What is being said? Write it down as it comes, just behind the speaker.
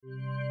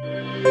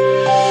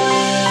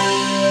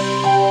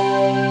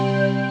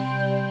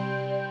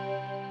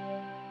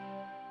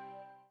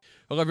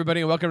Hello,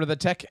 everybody, and welcome to the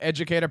Tech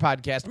Educator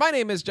Podcast. My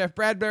name is Jeff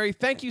Bradbury.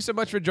 Thank you so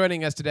much for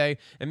joining us today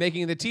and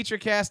making the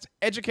TeacherCast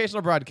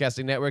Educational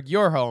Broadcasting Network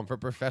your home for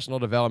professional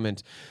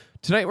development.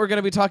 Tonight, we're going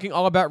to be talking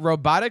all about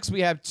robotics.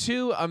 We have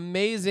two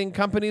amazing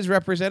companies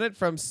represented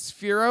from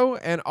Sphero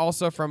and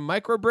also from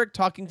Microbrick,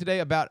 talking today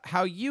about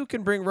how you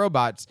can bring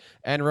robots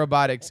and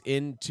robotics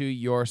into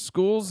your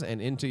schools and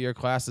into your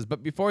classes.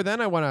 But before then,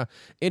 I want to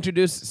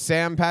introduce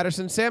Sam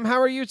Patterson. Sam, how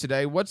are you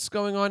today? What's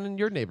going on in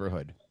your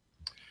neighborhood?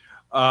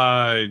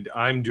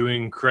 I'm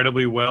doing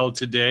incredibly well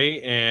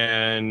today,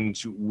 and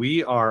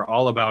we are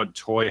all about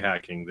toy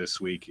hacking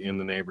this week in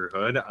the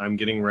neighborhood. I'm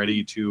getting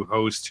ready to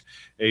host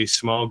a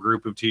small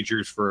group of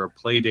teachers for a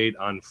play date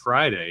on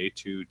Friday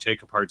to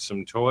take apart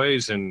some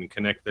toys and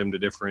connect them to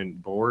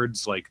different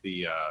boards like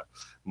the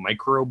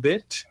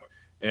Microbit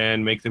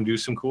and make them do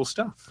some cool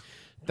stuff.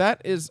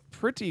 That is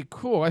pretty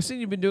cool. I've seen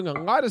you've been doing a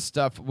lot of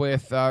stuff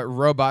with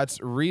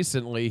robots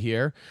recently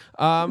here.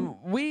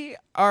 We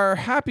are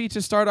happy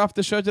to start off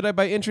the show today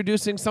by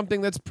introducing something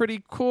that's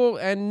pretty cool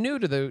and new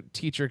to the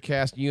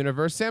TeacherCast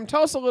universe. Sam,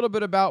 tell us a little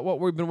bit about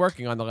what we've been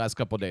working on the last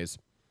couple of days.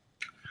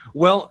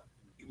 Well,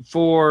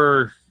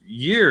 for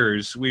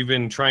years, we've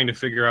been trying to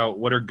figure out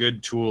what are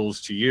good tools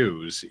to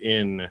use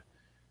in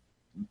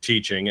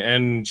teaching,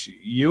 and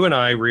you and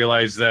I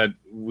realized that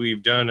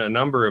we've done a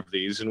number of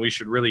these and we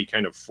should really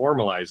kind of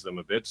formalize them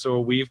a bit, so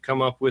we've come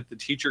up with the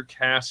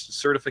TeacherCast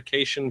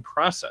certification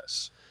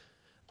process.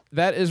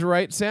 That is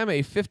right, Sam,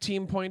 a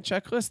 15-point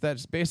checklist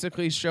that's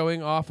basically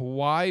showing off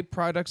why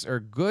products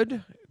are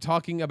good,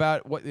 talking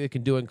about what they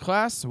can do in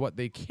class, what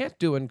they can't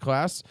do in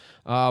class.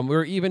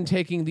 We're even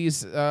taking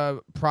these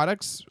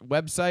products,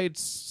 websites,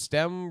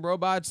 STEM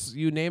robots,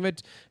 you name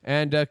it,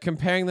 and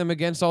comparing them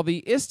against all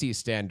the ISTE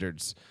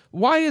standards.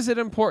 Why is it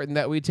important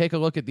that we take a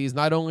look at these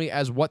not only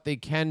as what they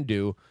can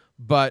do,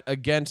 but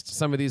against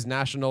some of these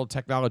national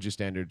technology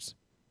standards?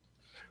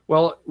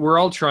 Well, we're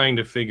all trying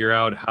to figure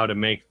out how to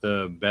make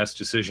the best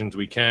decisions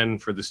we can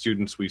for the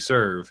students we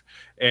serve,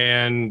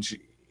 and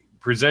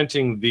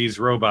presenting these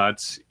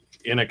robots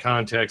in a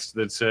context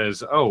that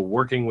says, oh,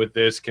 working with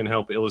this can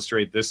help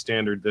illustrate this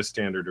standard,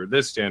 or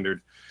this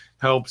standard,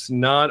 helps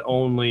not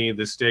only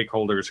the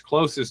stakeholders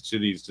closest to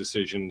these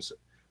decisions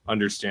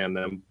understand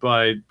them,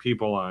 but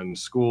people on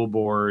school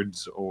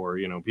boards or,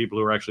 people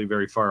who are actually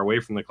very far away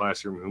from the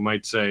classroom who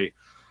might say,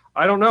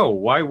 I don't know,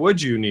 why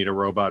would you need a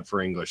robot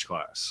for English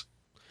class?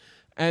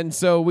 And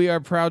so we are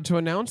proud to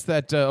announce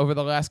that over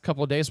the last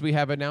couple of days, we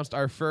have announced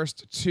our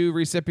first two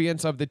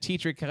recipients of the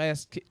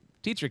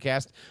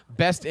TeacherCast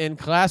Best in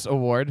Class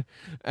Award.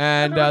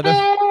 And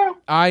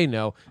I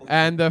know.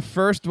 And the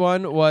first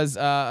one was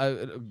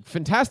a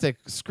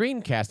fantastic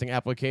screencasting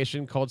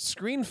application called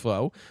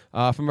ScreenFlow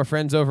from our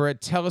friends over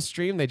at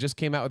Telestream. They just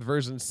came out with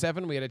version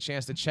 7. We had a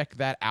chance to check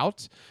that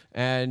out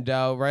and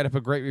write up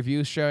a great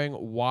review showing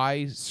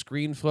why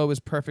ScreenFlow is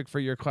perfect for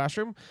your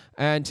classroom.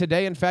 And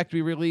today, in fact,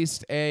 we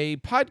released a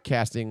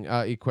podcasting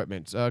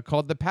equipment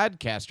called the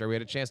Padcaster. We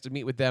had a chance to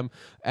meet with them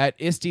at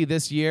ISTE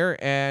this year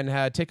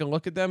and take a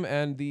look at them,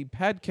 and the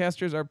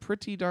Padcasters are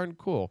pretty darn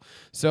cool.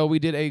 So we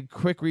did a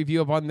quick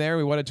review on there.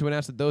 We wanted to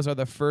announce that those are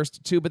the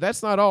first two, but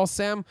that's not all,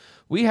 Sam.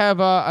 We have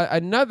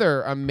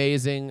another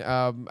amazing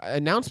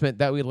announcement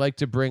that we'd like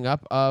to bring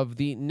up of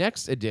the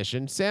next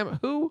edition. Sam,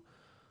 who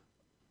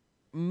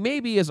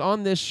maybe is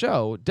on this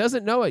show,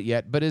 doesn't know it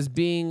yet, but is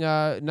being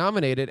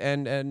nominated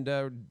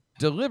and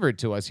delivered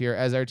to us here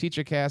as our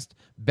TeacherCast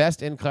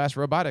Best in Class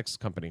Robotics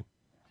company.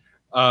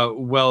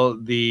 Well,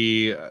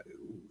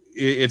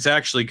 it's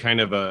actually kind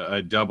of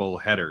a double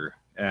header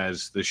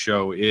as the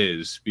show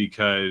is,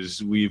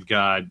 because we've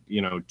got,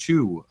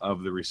 two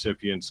of the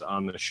recipients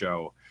on the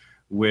show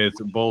with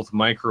both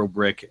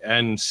Microbrick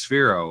and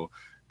Sphero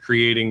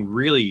creating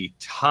really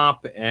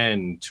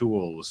top-end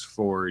tools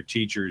for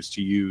teachers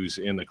to use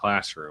in the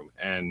classroom.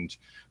 And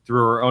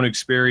through our own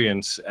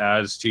experience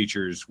as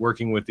teachers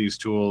working with these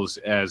tools,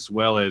 as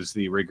well as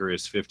the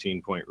rigorous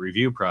 15-point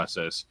review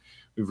process,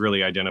 we've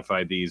really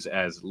identified these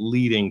as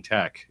leading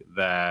tech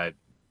that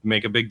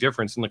make a big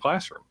difference in the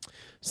classroom.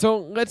 So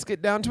let's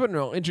get down to it, and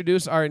I'll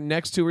introduce our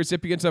next two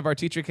recipients of our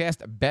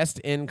TeacherCast Best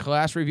in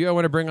Class review. I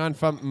want to bring on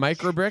from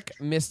Microbrick,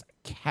 Miss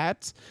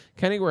Kat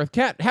Kennyworth.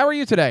 Kat, how are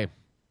you today?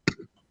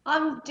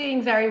 I'm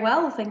doing very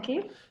well, thank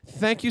you.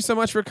 Thank you so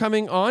much for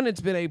coming on.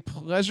 It's been a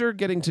pleasure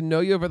getting to know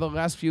you over the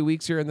last few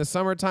weeks here in the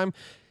summertime.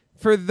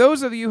 For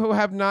those of you who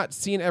have not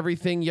seen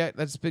everything yet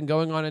that's been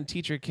going on in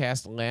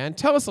TeacherCast land,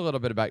 tell us a little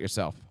bit about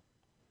yourself.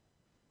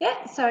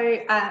 Yeah, so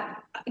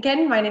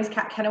again, my name is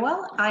Kat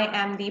Kennewell. I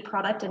am the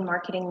product and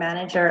marketing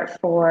manager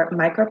for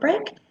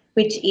Microbrick,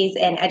 which is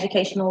an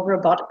educational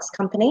robotics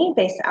company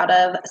based out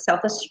of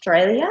South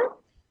Australia.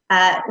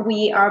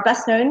 We are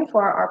best known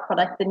for our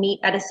product, the Neat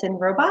Edison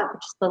robot,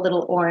 which is the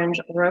little orange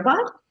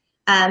robot.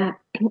 And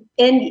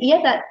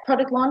yeah, that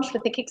product launched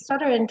with the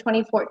Kickstarter in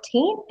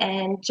 2014.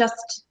 And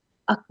just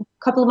a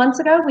couple of months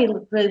ago, we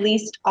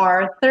released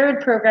our third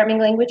programming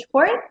language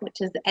for it,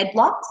 which is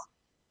EdBlocks,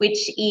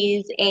 which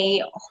is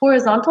a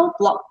horizontal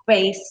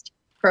block-based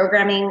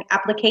programming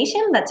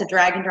application that's a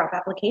drag and drop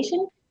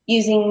application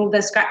using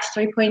the Scratch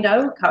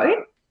 3.0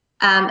 code.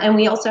 And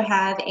we also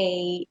have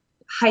a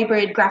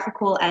hybrid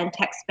graphical and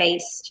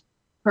text-based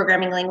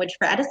programming language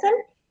for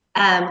Edison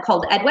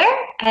called Edware,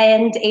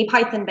 and a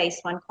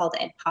Python-based one called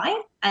EdPy.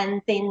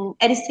 And then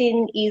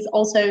Edison is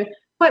also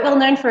quite well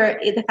known for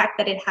the fact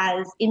that it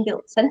has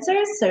inbuilt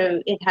sensors,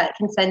 so it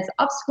can sense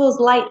obstacles,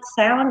 light,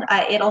 sound.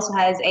 It also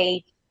has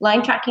a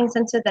line tracking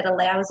sensor that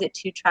allows it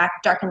to track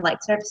dark and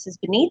light surfaces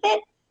beneath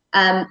it.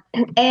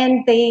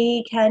 And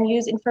they can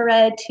use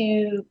infrared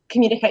to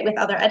communicate with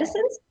other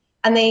Edisons.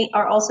 And they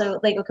are also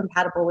Lego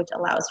compatible, which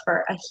allows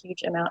for a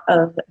huge amount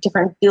of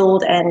different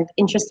build and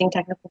interesting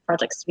technical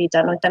projects to be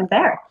done with them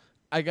there.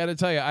 I got to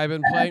tell you, I've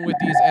been playing with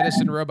these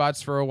Edison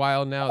robots for a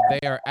while now.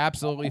 They are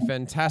absolutely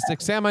fantastic.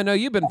 Sam, I know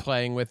you've been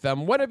playing with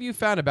them. What have you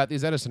found about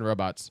these Edison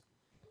robots?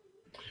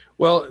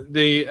 Well,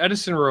 the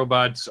Edison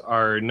robots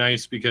are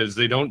nice because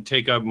they don't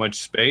take up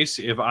much space.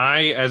 If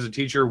I, as a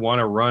teacher, want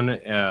to run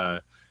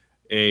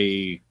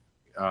a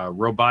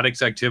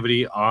robotics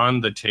activity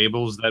on the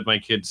tables that my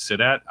kids sit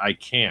at, I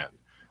can,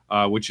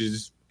 which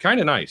is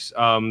kind of nice.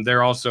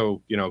 They're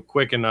also,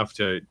 quick enough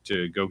to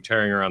go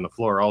tearing around the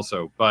floor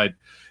also. But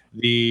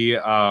the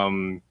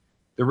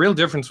real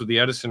difference with the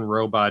Edison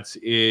robots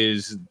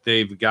is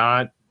they've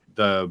got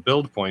the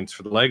build points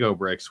for the Lego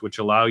bricks, which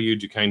allow you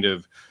to kind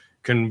of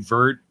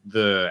convert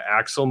the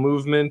axle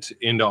movement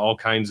into all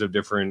kinds of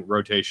different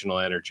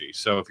rotational energy.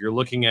 So if you're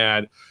looking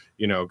at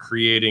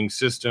creating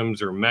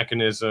systems or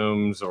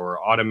mechanisms or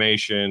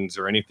automations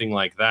or anything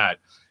like that,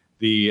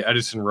 the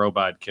Edison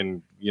robot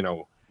can,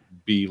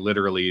 be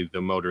literally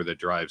the motor that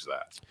drives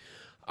that.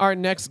 Our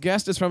next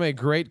guest is from a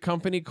great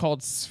company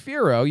called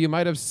Sphero. You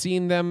might have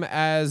seen them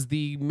as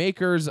the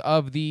makers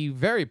of the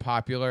very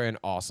popular and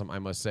awesome, I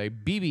must say,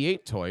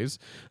 BB-8 toys.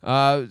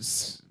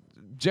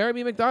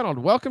 Jeremy McDonald,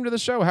 welcome to the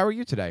show. How are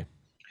you today?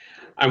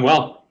 I'm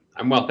well.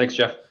 Thanks,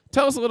 Jeff.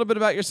 Tell us a little bit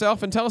about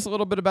yourself and tell us a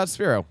little bit about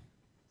Sphero.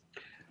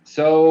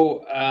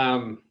 So,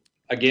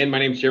 again, my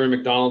name is Jeremy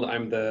McDonald.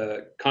 I'm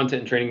the content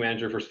and training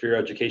manager for Sphero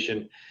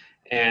Education.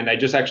 And I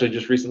just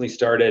recently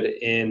started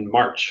in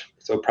March.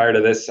 So prior to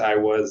this, I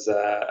was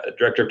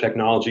director of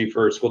technology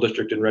for a school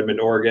district in Redmond,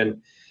 Oregon,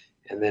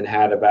 and then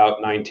had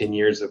about 9-10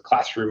 years of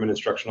classroom and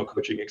instructional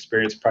coaching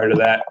experience prior to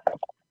that.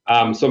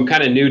 So I'm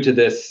kind of new to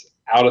this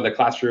out of the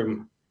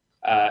classroom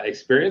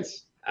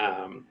experience.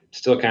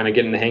 Still kind of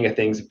getting the hang of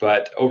things,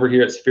 but over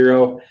here at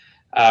Sphero,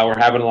 we're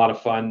having a lot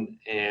of fun,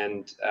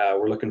 and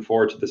we're looking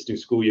forward to this new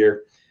school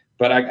year.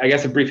 But I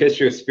guess a brief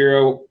history of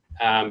Sphero.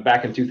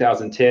 Back in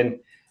 2010,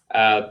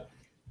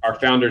 our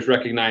founders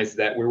recognized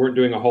that we weren't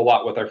doing a whole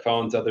lot with our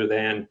phones other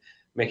than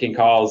making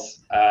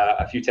calls,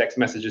 a few text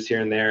messages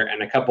here and there,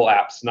 and a couple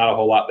apps, not a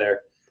whole lot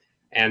there.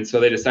 And so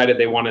they decided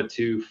they wanted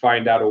to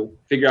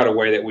figure out a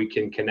way that we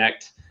can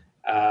connect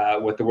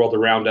with the world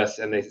around us.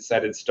 And they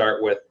decided to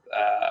start with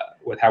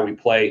how we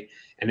play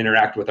and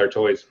interact with our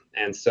toys.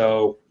 And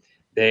so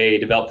they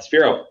developed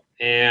Sphero.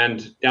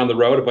 And down the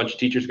road, a bunch of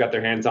teachers got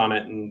their hands on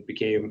it and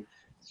became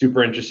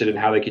super interested in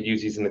how they could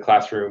use these in the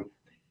classroom.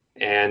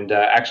 And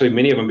actually,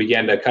 many of them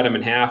began to cut them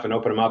in half and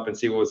open them up and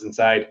see what was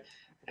inside.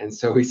 And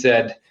so we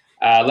said,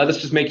 let us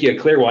just make you a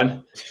clear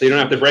one so you don't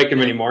have to break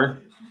them anymore,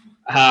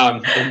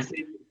 and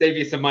save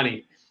you some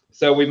money.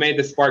 So we made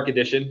the Spark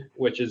Edition,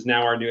 which is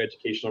now our new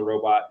educational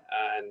robot,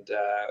 and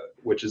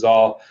which is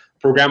all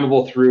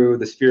programmable through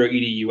the Sphero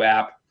EDU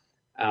app,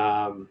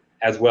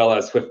 as well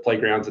as Swift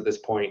Playgrounds at this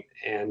point.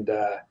 And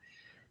the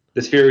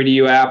Sphero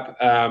EDU app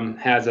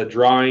has a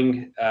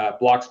drawing,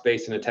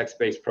 blocks-based, and a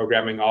text-based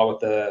programming, all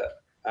with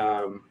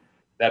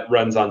that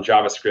runs on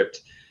JavaScript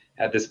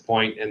at this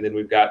point. And then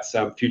we've got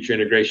some future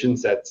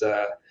integrations that's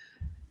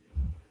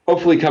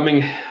hopefully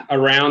coming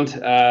around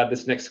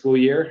this next school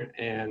year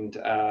and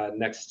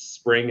next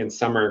spring and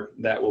summer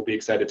that we'll be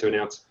excited to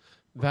announce.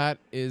 That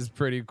is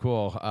pretty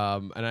cool.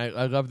 And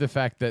I love the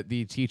fact that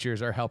the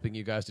teachers are helping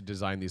you guys to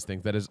design these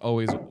things. That is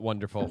always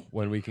wonderful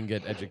when we can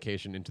get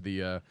education into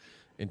the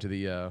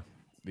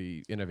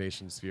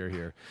innovation sphere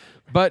here.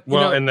 But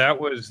and that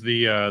was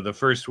the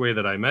first way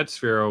that I met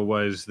Sphero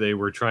was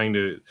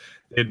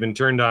they'd been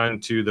turned on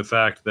to the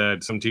fact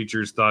that some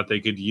teachers thought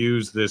they could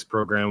use this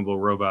programmable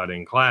robot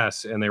in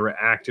class, and they were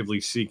actively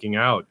seeking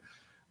out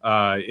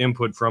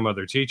input from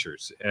other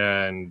teachers.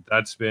 And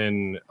that's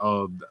been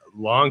a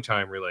long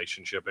time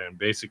relationship. And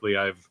basically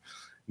I've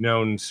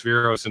known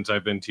Sphero since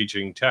I've been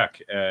teaching tech,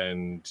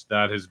 and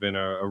that has been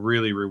a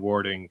really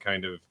rewarding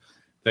kind of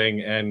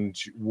thing. And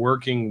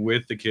working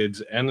with the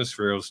kids and the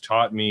Spheros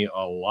taught me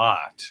a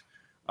lot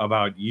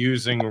about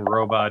using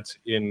robots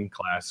in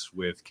class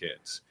with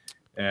kids.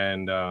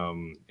 And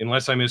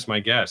unless I miss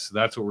my guess,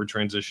 that's what we're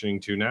transitioning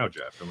to now,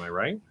 Jeff. Am I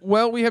right?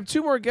 Well, we have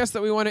two more guests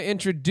that we want to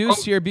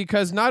introduce here,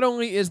 because not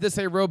only is this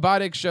a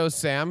robotic show,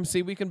 Sam,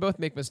 see, we can both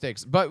make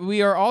mistakes, but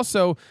we are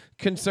also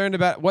concerned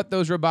about what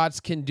those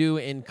robots can do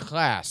in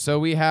class. So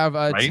we have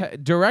a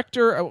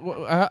director,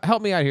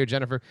 help me out here,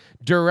 Jennifer,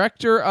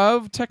 Director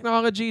of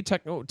Technology.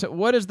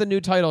 What is the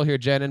new title here,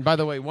 Jen? And by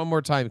the way, one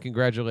more time,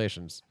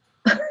 congratulations.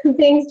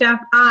 Thanks, Jeff.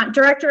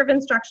 Director of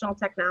Instructional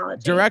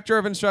Technology. Director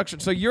of Instruction.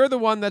 So you're the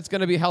one that's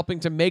going to be helping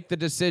to make the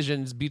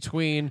decisions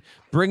between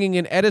bringing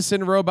in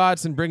Edison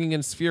robots and bringing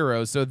in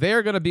Sphero. So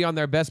they're going to be on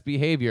their best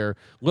behavior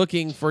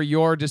looking for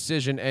your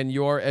decision and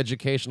your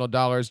educational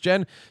dollars.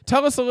 Jen,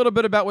 tell us a little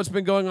bit about what's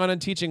been going on in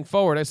Teaching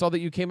Forward. I saw that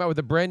you came out with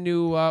a brand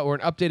new or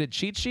an updated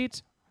cheat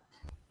sheet.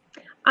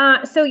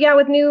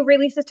 With new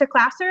releases to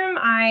Classroom,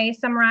 I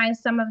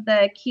summarized some of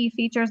the key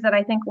features that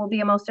I think will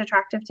be most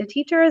attractive to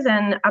teachers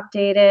and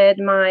updated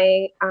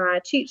my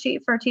cheat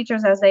sheet for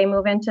teachers as they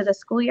move into the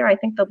school year. I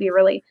think they'll be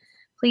really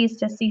pleased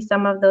to see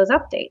some of those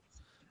updates.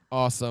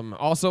 Awesome.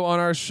 Also on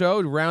our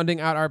show,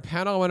 rounding out our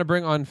panel, I want to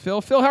bring on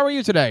Phil. Phil, how are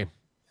you today?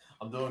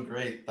 I'm doing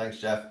great. Thanks,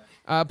 Jeff.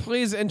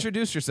 Please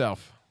introduce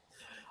yourself.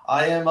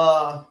 I'm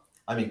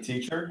a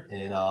teacher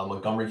in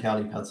Montgomery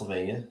County,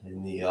 Pennsylvania,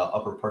 in the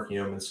Upper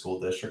Perkiomen School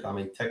District. I'm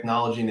a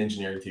technology and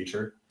engineering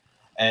teacher,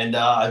 and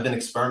I've been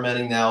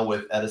experimenting now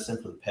with Edison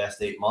for the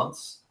past 8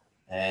 months,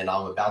 and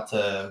I'm about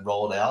to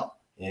roll it out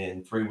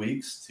in 3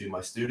 weeks to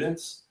my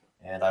students,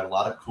 and I have a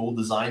lot of cool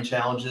design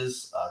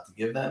challenges to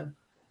give them,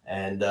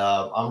 and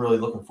I'm really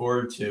looking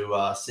forward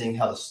to seeing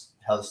how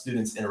the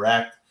students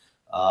interact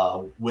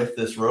with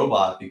this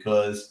robot,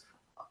 because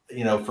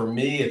for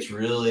me, it's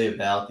really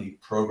about the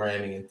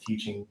programming and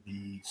teaching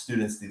the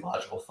students the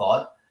logical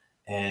thought.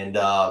 And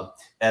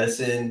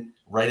Edison,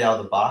 right out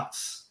of the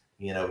box,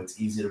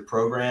 it's easy to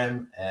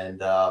program.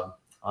 And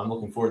I'm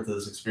looking forward to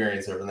this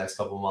experience over the next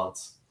couple of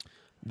months.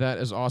 That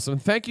is awesome.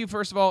 Thank you,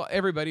 first of all,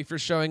 everybody, for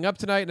showing up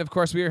tonight. And, of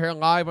course, we are here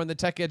live on the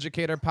Tech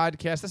Educator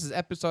podcast. This is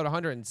episode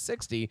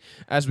 160,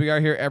 as we are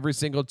here every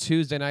single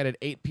Tuesday night at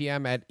 8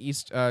 p.m. at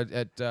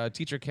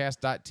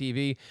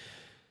teachercast.tv.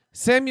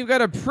 Sam, you've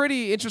got a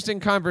pretty interesting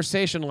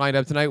conversation lined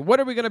up tonight.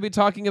 What are we going to be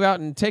talking about?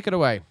 And take it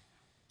away.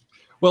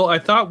 Well, I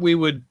thought we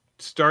would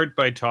start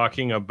by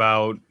talking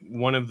about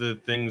one of the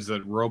things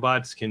that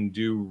robots can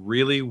do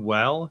really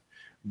well,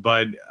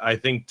 but I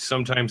think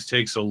sometimes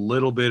takes a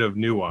little bit of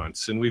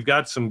nuance. And we've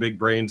got some big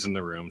brains in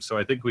the room, so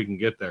I think we can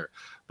get there.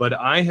 But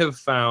I have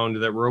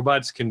found that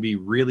robots can be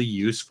really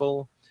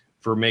useful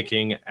for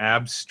making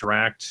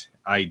abstract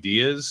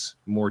ideas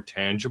more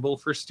tangible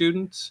for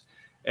students.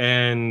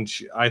 And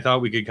I thought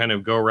we could kind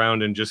of go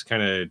around and just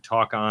kind of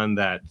talk on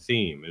that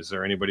theme. Is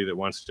there anybody that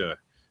wants to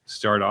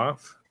start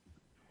off?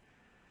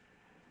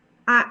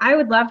 I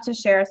would love to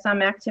share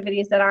some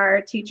activities that our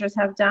teachers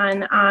have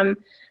done.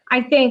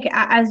 I think,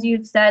 as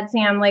you've said,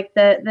 Sam, like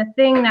the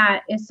thing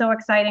that is so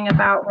exciting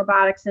about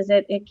robotics is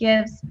it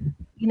gives,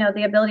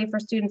 the ability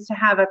for students to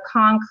have a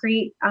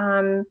concrete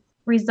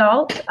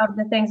result of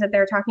the things that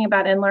they're talking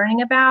about and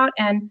learning about.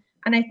 And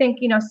I think,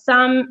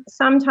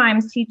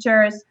 sometimes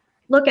teachers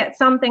look at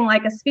something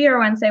like a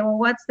Sphero and say, well,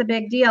 what's the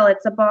big deal?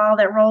 It's a ball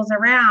that rolls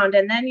around.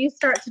 And then you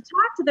start to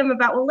talk to them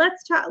about, well,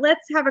 let's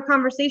have a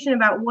conversation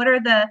about what are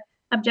the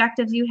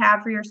objectives you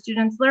have for your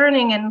students'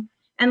 learning, and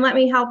let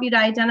me help you to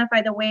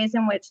identify the ways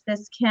in which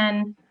this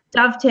can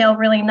dovetail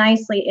really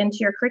nicely into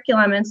your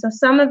curriculum. And so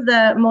some of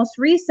the most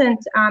recent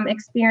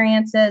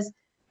experiences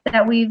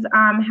that we've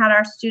had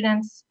our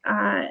students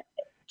to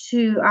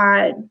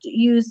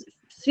use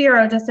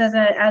Sphero just as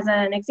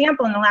an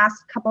example in the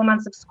last couple of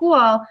months of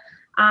school.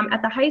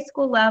 At the high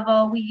school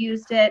level, we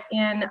used it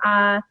in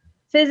a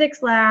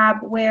physics lab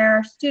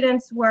where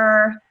students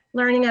were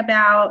learning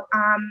about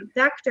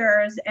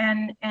vectors,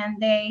 and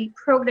they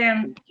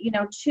programmed,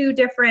 two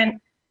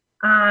different,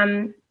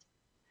 vectors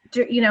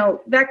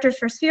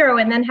for Sphero,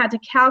 and then had to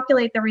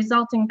calculate the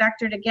resulting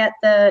vector to get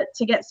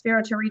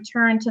Sphero to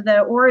return to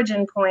the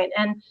origin point.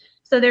 And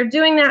so they're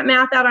doing that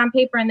math out on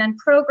paper and then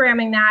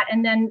programming that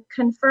and then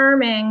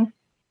confirming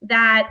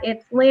that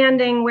it's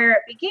landing where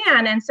it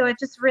began. And so it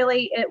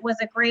was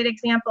a great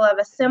example of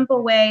a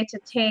simple way to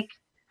take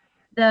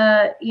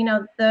the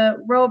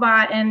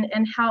robot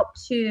and help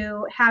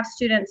to have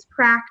students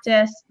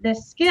practice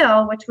this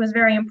skill, which was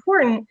very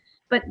important,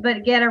 but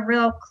get a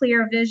real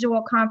clear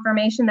visual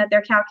confirmation that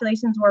their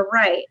calculations were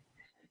right.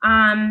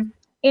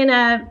 In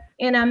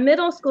a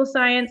middle school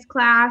science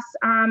class,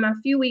 a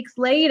few weeks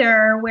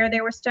later, where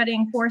they were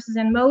studying forces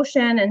in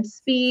motion and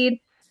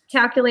speed,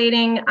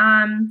 calculating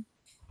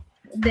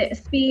the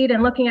speed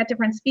and looking at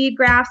different speed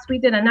graphs. We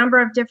did a number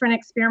of different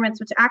experiments,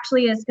 which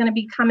actually is going to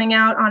be coming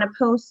out on a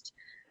post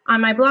on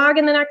my blog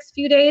in the next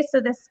few days.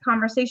 So this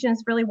conversation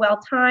is really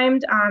well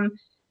timed.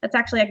 That's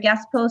actually a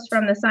guest post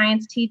from the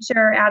science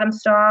teacher, Adam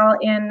Stahl,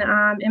 in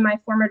my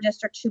former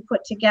district, who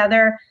put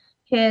together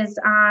his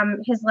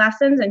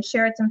lessons and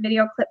shared some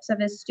video clips of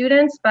his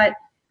students. But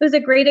it was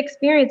a great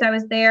experience. I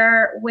was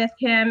there with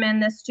him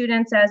and the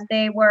students as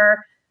they were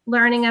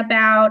learning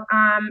about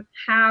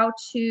how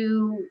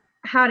to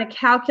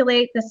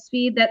calculate the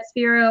speed that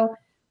Sphero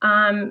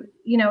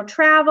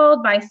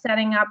traveled by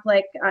setting up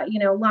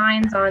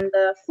lines on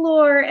the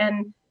floor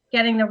and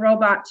getting the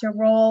robot to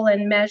roll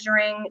and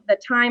measuring the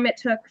time it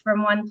took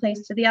from one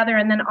place to the other.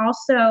 And then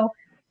also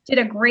did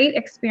a great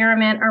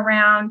experiment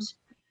around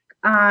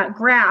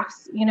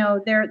graphs.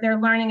 They're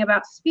learning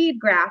about speed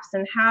graphs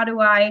and how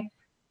do I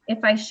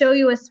if I show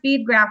you a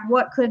speed graph,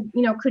 could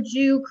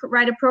you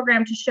write a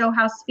program to show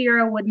how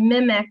Sphero would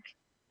mimic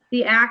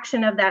the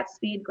action of that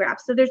speed graph?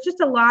 So there's just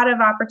a lot of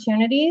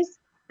opportunities.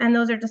 And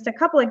those are just a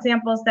couple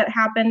examples that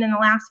happened in the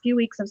last few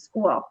weeks of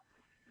school.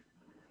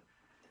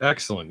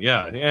 Excellent.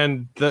 Yeah.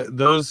 And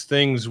those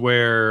things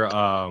where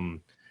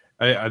I'm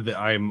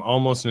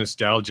almost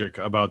nostalgic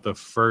about the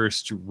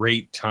first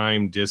rate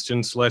time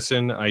distance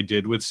lesson I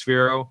did with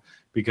Sphero,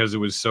 because it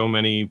was so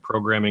many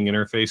programming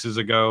interfaces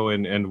ago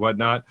and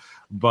whatnot.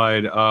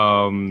 But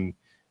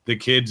the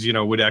kids,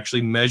 would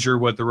actually measure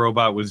what the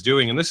robot was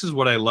doing. And this is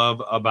what I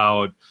love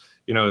about,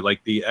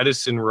 like the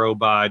Edison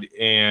robot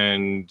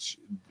and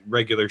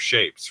regular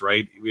shapes,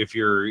 right? If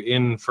you're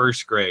in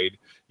first grade,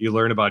 you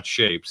learn about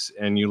shapes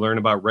and you learn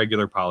about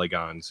regular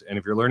polygons. And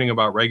if you're learning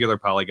about regular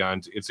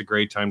polygons, it's a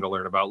great time to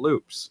learn about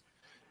loops.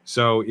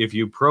 So if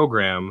you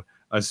program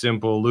a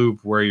simple loop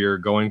where you're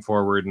going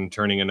forward and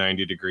turning a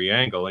 90-degree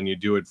angle and you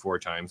do it 4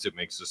 times, it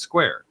makes a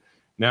square.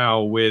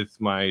 Now with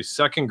my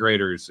second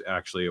graders,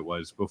 actually it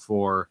was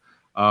before,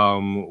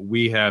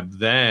 we have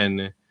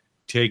then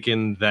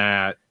taken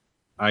that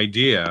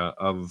idea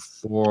of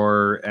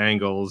 4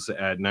 angles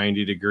at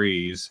 90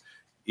 degrees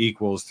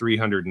equals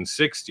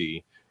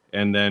 360,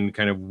 and then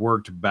kind of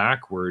worked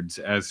backwards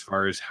as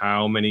far as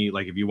how many,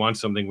 like if you want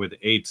something with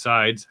 8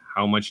 sides,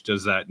 how much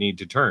does that need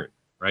to turn,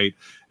 right?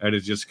 And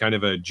it's just kind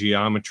of a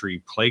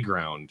geometry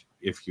playground,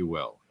 if you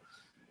will.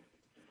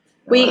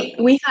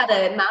 We had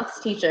a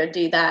maths teacher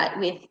do that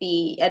with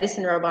the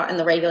Edison robot and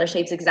the regular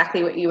shapes,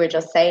 exactly what you were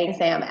just saying,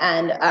 Sam.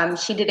 And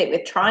she did it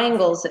with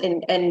triangles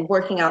and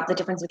working out the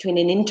difference between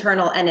an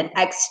internal and an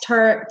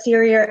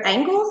exterior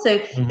angle. So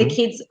the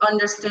kids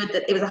understood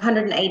that it was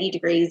 180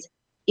 degrees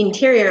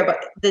interior, but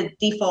the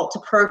default to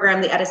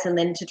program the Edison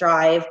then to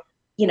drive,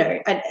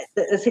 at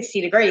the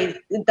 60 degrees,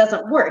 it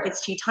doesn't work.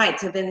 It's too tight.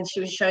 So then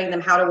she was showing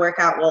them how to work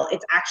out, well,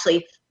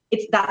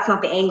 that's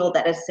not the angle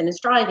that Edison is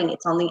driving.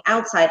 It's on the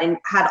outside, and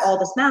had all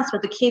this math,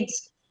 but the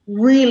kids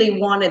really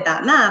wanted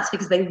that math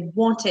because they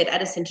wanted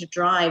Edison to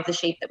drive the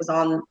shape that was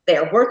on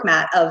their work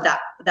mat of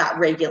that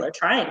regular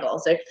triangle.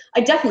 So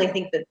I definitely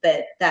think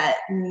that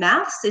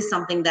maths is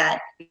something that,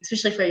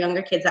 especially for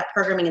younger kids, that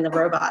programming in the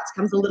robots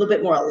comes a little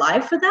bit more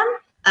alive for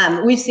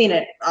them. We've seen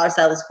it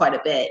ourselves quite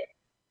a bit.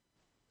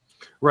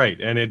 Right.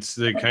 And it's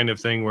the kind of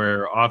thing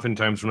where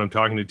oftentimes when I'm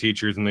talking to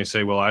teachers and they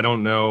say, well, I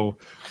don't know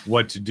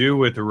what to do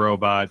with the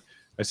robot,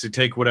 I say,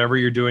 take whatever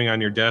you're doing on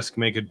your desk,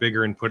 make it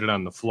bigger and put it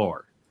on the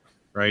floor.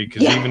 Right.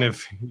 Because even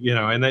if,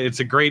 and it's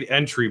a great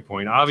entry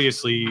point.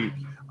 Obviously,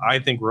 I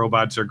think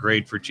robots are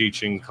great for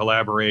teaching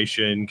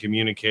collaboration,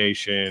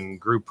 communication,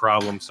 group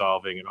problem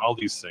solving, and all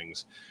these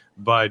things.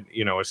 But,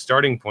 a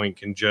starting point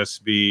can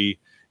just be,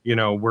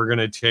 we're going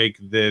to take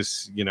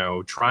this,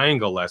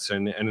 triangle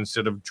lesson, and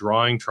instead of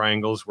drawing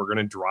triangles, we're going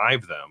to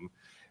drive them.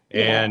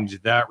 Yeah. And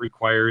that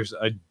requires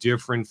a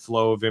different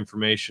flow of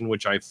information,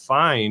 which I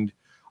find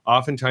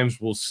oftentimes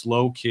will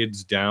slow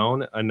kids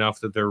down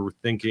enough that they're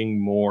thinking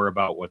more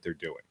about what they're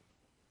doing.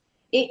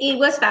 It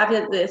was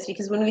fabulous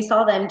because when we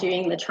saw them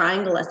doing the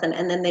triangle lesson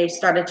and then they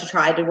started to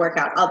try to work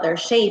out other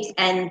shapes,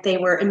 and they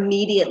were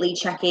immediately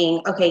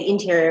checking, okay,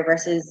 interior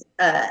versus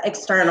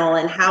external,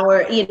 and how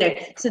are,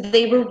 so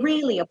they were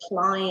really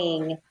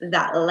applying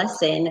that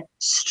lesson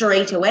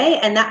straight away.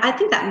 And that, I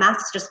think that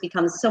maths just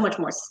becomes so much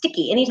more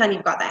sticky. Anytime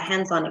you've got that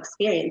hands-on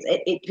experience,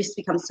 it just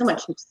becomes so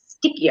much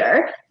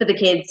stickier for the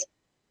kids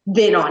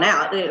then on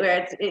out,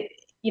 where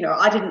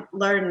I didn't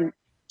learn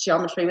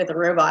geometry with a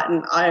robot,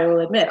 and I will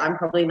admit I'm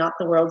probably not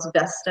the world's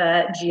best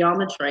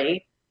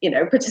geometry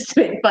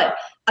participant, but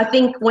I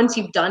think once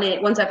you've done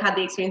it, once I've had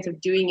the experience of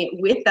doing it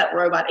with that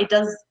robot, it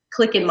does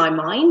click in my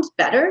mind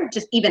better,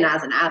 just even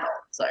as an adult.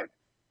 So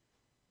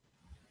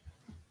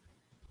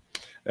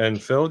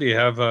And Phil, do you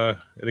have an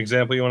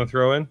example you want to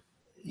throw in?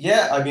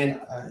 Yeah, I mean,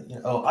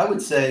 I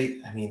would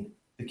say,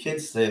 the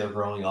kids today, they're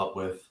growing up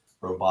with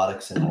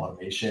robotics and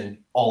automation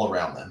all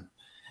around them.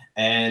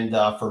 And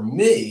for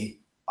me,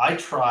 I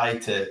try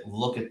to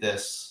look at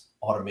this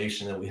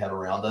automation that we have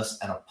around us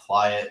and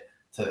apply it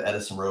to the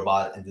Edison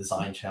robot and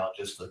design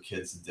challenges for the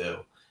kids to do.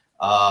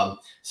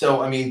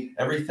 So,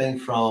 everything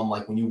from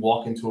like when you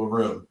walk into a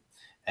room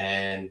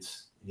and,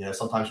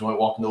 sometimes you might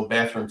walk into a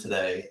bathroom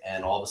today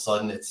and all of a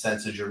sudden it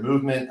senses your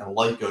movement and a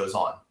light goes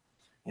on.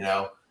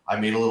 I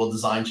made a little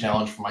design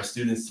challenge for my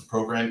students to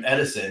program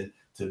Edison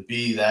to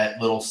be that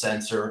little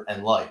sensor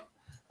and light.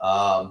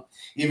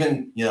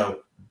 Even,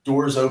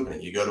 doors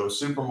opening. You go to a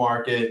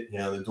supermarket,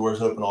 the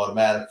doors open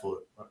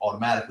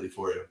automatically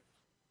for you.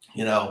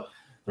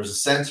 There's a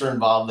sensor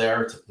involved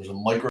there. There's a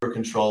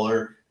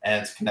microcontroller,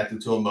 and it's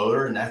connected to a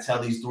motor, and that's how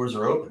these doors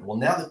are open. Well,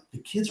 now the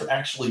kids are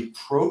actually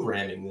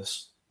programming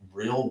this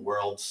real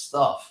world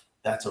stuff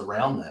that's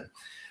around them.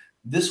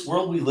 This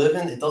world we live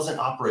in, it doesn't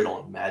operate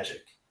on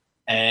magic.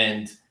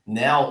 And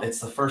now it's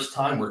the first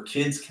time where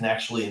kids can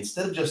actually,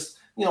 instead of just,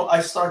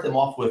 I start them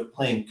off with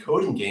playing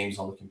coding games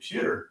on the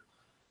computer.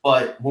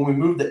 But when we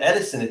move to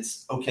Edison,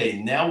 it's okay,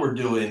 now we're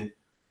doing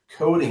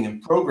coding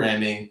and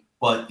programming,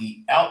 but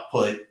the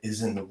output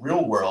is in the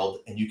real world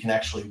and you can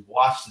actually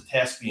watch the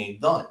task being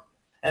done.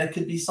 And it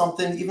could be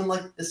something even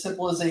like as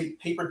simple as a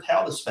paper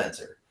towel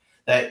dispenser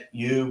that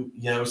you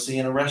see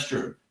in a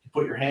restroom. You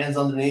put your hands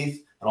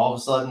underneath, and all of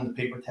a sudden the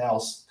paper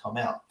towels come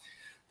out.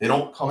 They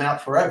don't come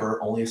out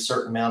forever. Only a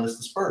certain amount is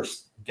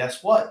dispersed.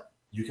 Guess what?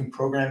 You can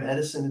program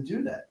Edison to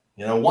do that.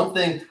 One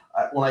thing,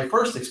 when I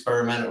first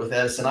experimented with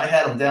Edison, I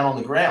had him down on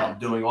the ground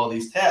doing all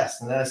these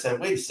tasks. And then I said,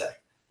 wait a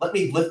sec, let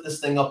me lift this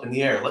thing up in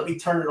the air. Let me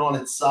turn it on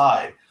its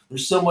side.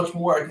 There's so much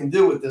more I can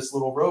do with this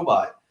little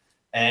robot.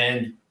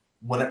 And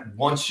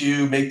once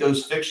you make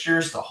those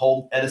fixtures to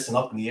hold Edison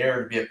up in the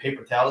air to be a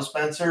paper towel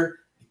dispenser,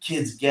 the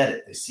kids get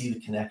it. They see the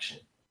connection,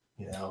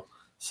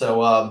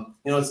 So,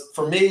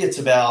 for me, it's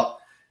about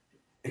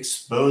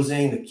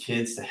exposing the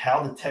kids to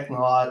how the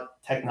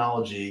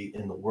technology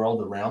in the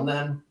world around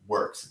them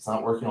works. It's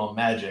not working on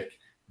magic.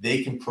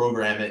 They can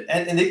program it,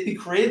 and they can be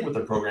creative with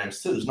their programs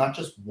too. There's not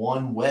just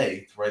one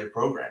way to write a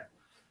program.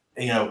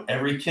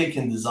 Every kid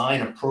can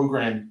design a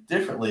program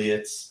differently.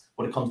 It's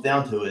what it comes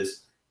down to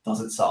is, does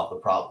it solve the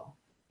problem?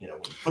 When you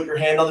put your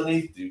hand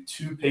underneath, do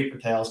 2 paper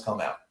towels come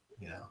out?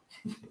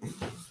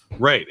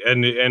 Right.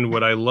 And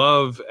what I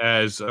love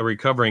as a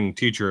recovering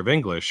teacher of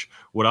English,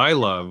 what I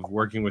love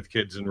working with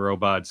kids and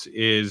robots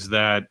is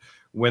that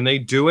when they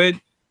do it,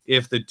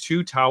 if the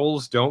 2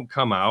 towels don't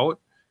come out,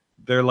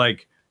 they're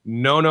like,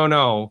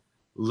 no,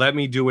 let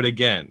me do it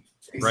again.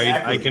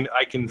 Exactly. Right.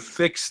 I can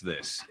fix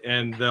this,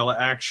 and they'll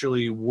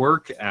actually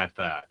work at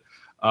that.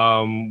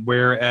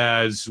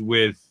 Whereas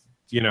with,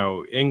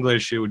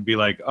 English, it would be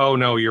like, oh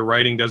no, your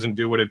writing doesn't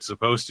do what it's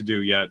supposed to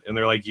do yet. And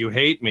they're like, you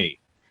hate me.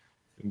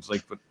 And it's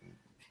like, but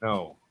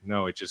no,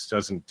 it just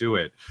doesn't do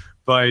it.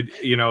 But,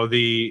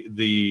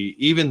 the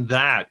even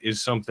that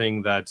is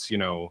something that's,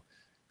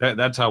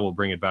 that's how we'll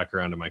bring it back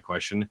around to my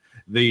question.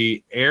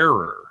 The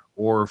error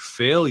or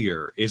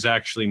failure is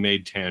actually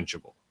made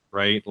tangible,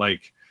 right?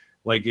 Like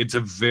it's a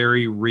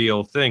very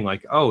real thing.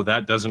 Like, oh,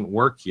 that doesn't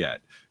work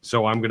yet,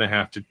 so I'm going to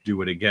have to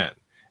do it again.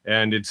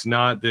 And it's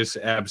not this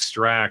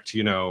abstract,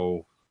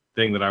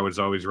 thing that I was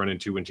always run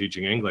into when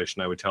teaching English.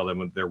 And I would tell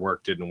them their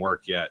work didn't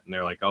work yet. And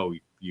they're like, oh,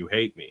 you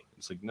hate me.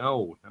 It's like,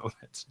 no,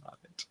 that's not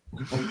it.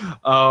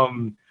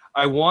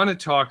 I want to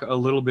talk a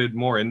little bit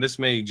more, and this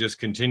may just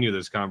continue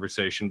this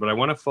conversation, but I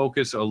want to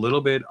focus a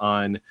little bit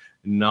on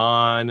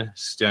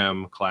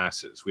non-STEM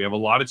classes. We have a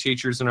lot of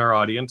teachers in our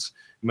audience.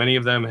 Many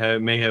of them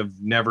may have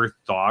never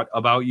thought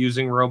about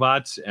using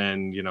robots,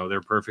 and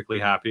they're perfectly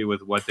happy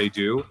with what they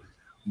do.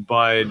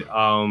 But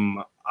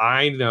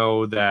I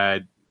know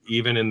that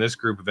even in this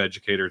group of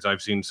educators,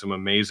 I've seen some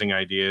amazing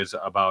ideas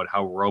about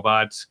how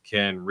robots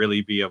can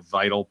really be a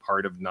vital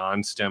part of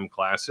non-STEM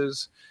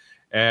classes.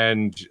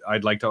 And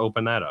I'd like to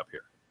open that up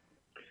here.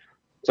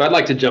 So I'd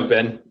like to jump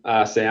in,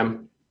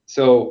 Sam.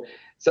 So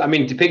I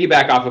mean, to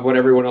piggyback off of what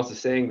everyone else is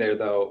saying there,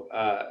 though,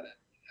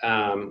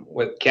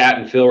 what Kat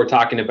and Phil were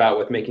talking about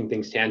with making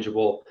things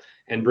tangible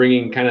and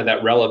bringing kind of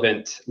that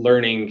relevant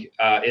learning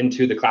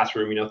into the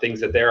classroom, things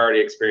that they're already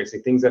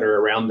experiencing, things that are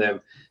around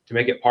them, to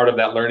make it part of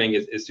that learning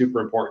is super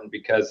important,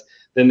 because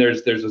then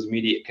there's those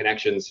immediate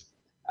connections.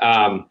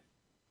 And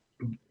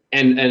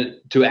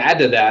to add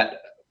to that,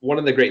 one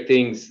of the great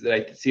things that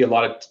I see a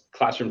lot of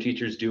classroom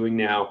teachers doing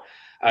now,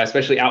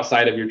 especially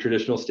outside of your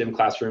traditional STEM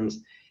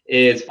classrooms,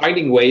 is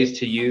finding ways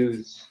to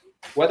use,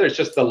 whether it's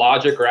just the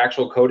logic or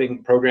actual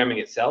coding programming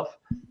itself,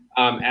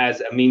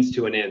 as a means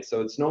to an end. So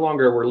it's no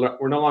longer,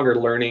 we're no longer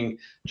learning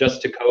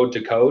just to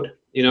code.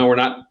 We're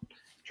not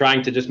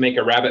trying to just make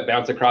a rabbit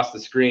bounce across the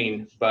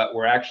screen, but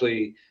we're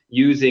actually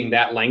using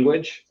that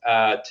language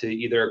to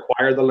either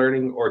acquire the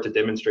learning or to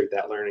demonstrate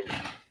that learning.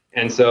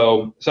 And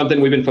so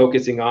something we've been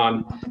focusing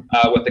on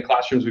with the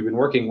classrooms we've been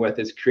working with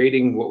is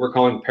creating what we're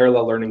calling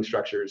parallel learning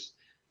structures.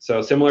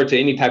 So similar to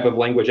any type of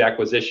language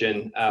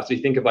acquisition. So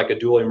you think of like a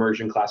dual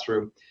immersion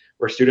classroom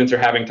where students are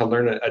having to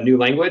learn a new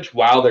language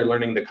while they're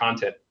learning the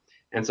content.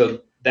 And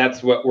so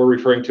that's what we're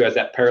referring to as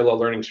that parallel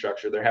learning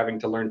structure. They're having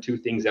to learn 2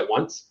 things at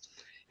once.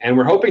 And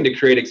we're hoping to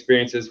create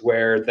experiences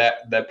where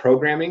that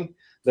programming,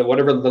 that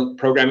whatever the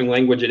programming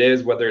language it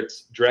is, whether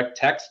it's direct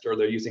text or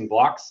they're using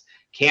blocks,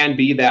 can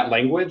be that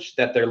language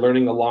that they're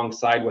learning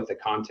alongside with the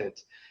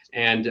content.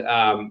 And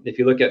if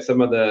you look at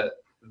some of the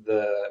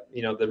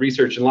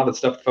research and a lot of the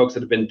stuff folks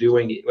that have been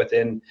doing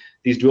within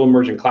these dual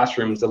immersion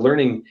classrooms, the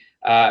learning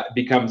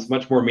becomes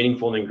much more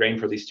meaningful and ingrained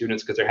for these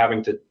students, because they're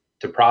having to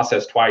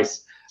process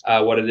twice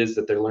what it is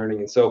that they're learning.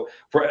 And so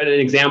for an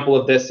example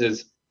of this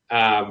is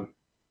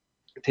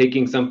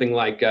taking something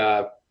like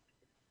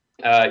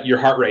your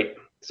heart rate.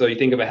 So you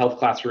think of a health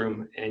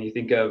classroom and you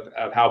think of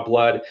how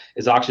blood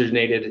is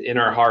oxygenated in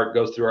our heart,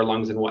 goes through our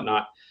lungs and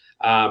whatnot.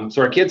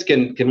 So our kids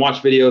can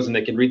watch videos and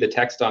they can read the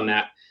text on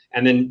that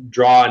and then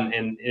draw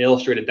and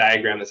illustrate a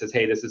diagram that says,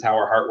 hey, this is how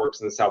our heart works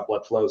and this is how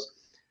blood flows.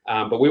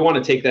 But we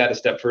want to take that a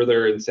step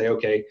further and say,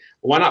 okay,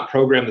 well, why not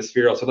program the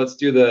Sphero? So let's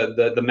do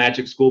the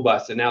magic school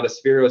bus. And now the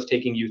Sphero is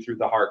taking you through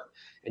the heart,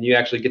 and you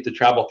actually get to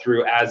travel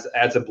through as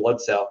a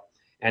blood cell.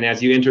 And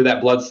as you enter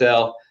that blood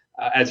cell,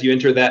 as you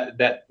enter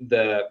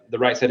the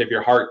right side of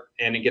your heart,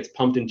 and it gets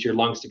pumped into your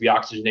lungs to be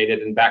oxygenated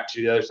and back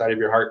to the other side of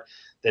your heart,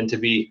 then to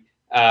be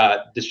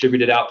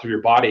distributed out through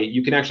your body,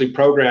 you can actually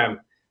program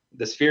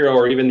the Sphero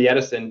or even the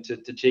Edison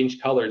to change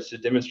colors to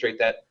demonstrate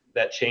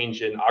that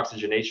change in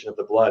oxygenation of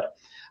the blood.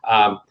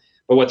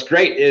 But what's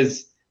great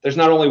is there's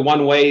not only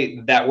one way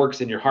that works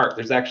in your heart.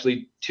 There's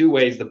actually two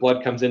ways the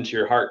blood comes into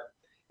your heart,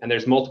 and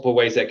there's multiple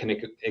ways that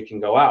it can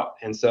go out.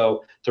 And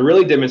so to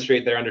really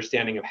demonstrate their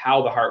understanding of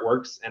how the heart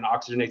works and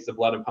oxygenates the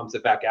blood and pumps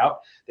it back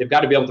out, they've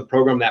got to be able to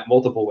program that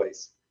multiple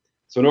ways.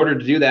 So in order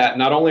to do that,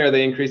 not only are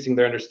they increasing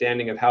their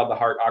understanding of how the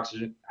heart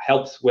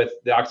helps with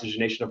the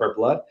oxygenation of our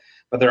blood,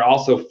 but they're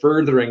also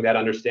furthering that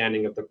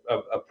understanding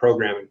of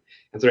programming.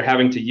 And so they're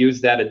having to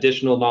use that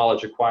additional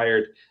knowledge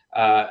acquired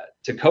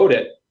to code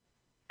it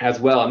as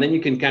well. And then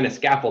you can kind of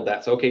scaffold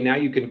that. So, okay, now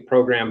you can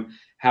program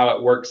how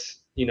it works,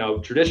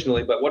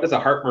 traditionally, but what does a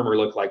heart murmur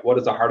look like? What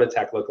does a heart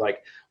attack look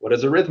like? What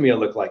does arrhythmia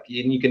look like?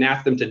 And you can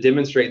ask them to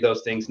demonstrate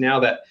those things now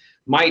that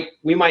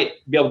we might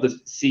be able to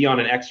see on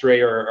an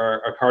X-ray or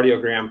a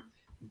cardiogram,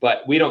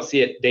 but we don't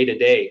see it day to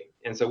day.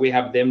 And so we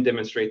have them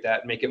demonstrate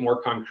that, make it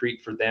more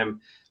concrete for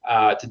them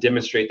to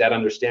demonstrate that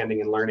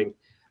understanding and learning.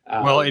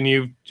 Well, and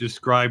you've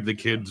described the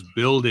kids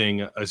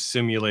building a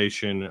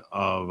simulation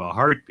of a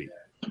heartbeat,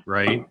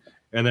 right?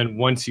 And then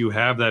once you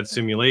have that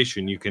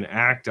simulation, you can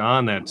act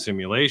on that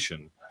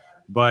simulation.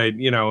 But,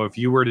 if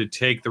you were to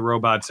take the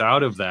robots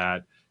out of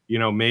that,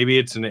 maybe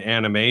it's an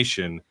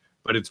animation,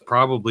 but it's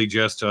probably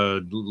just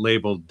a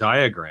labeled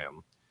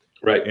diagram.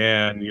 Right.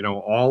 And,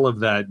 all of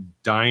that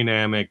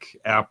dynamic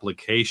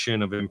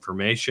application of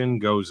information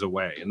goes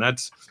away. And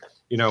that's,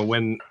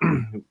 when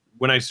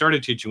I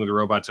started teaching with the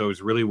robots, I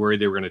was really worried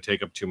they were going to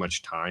take up too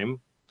much time.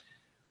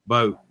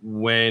 But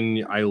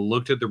when I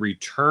looked at the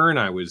return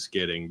I was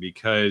getting,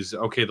 because,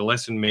 okay, the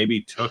lesson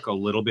maybe took a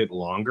little bit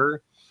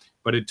longer,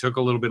 but it took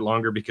a little bit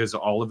longer because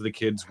all of the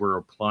kids were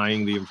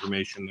applying the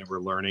information they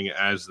were learning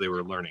as they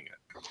were learning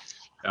it.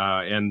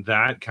 And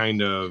that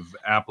kind of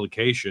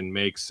application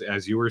makes,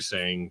 as you were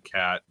saying,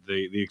 Kat,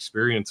 the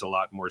experience a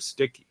lot more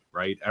sticky,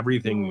 right?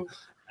 Everything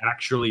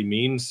actually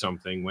means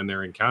something when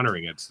they're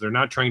encountering it. So they're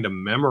not trying to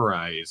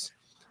memorize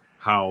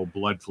how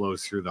blood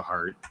flows through the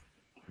heart.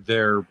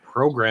 They're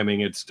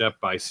programming it step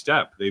by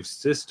step. They've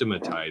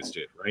systematized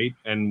it, right?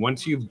 And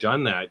once you've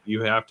done that,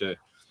 you have to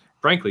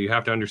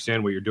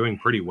understand what you're doing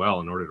pretty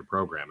well in order to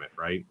program it,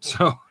 right?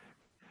 So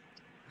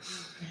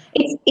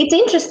it's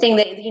interesting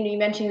that you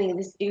mentioned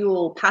these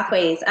dual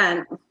pathways,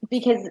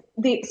 because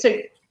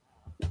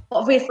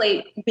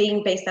obviously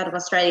being based out of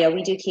Australia,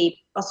 we do keep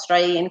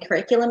Australian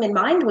curriculum in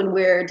mind when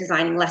we're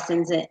designing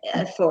lessons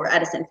for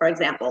Edison, for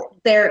example.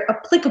 They're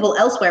applicable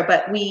elsewhere,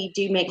 but we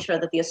do make sure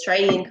that the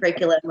Australian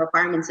curriculum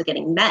requirements are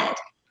getting met.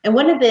 And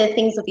one of the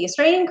things that the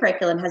Australian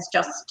curriculum has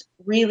just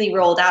really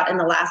rolled out in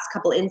the last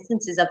couple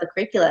instances of the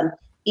curriculum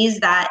is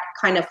that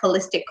kind of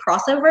holistic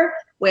crossover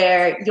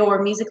where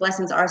your music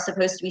lessons are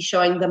supposed to be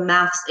showing the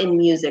maths in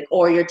music,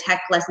 or your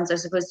tech lessons are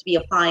supposed to be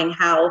applying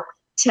how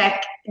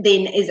tech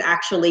then is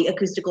actually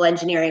acoustical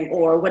engineering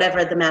or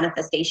whatever the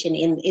manifestation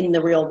in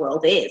the real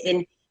world is.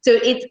 And so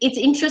it's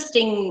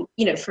interesting,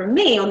 for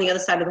me on the other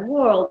side of the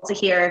world to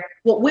hear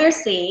what we're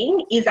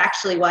seeing is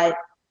actually what,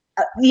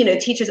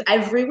 teachers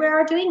everywhere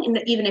are doing,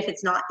 and even if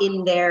it's not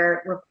in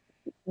their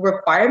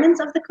requirements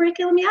of the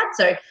curriculum yet.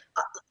 So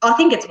I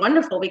think it's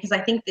wonderful because I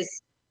think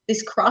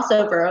this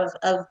crossover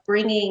of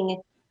bringing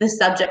the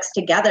subjects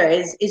together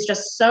is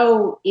just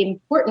so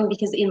important,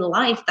 because in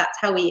life, that's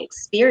how we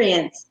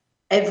experience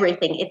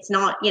everything. It's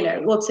not,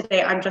 well,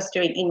 today I'm just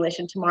doing English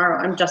and tomorrow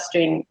I'm just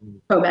doing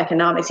home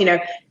economics.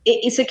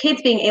 So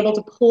kids being able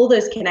to pull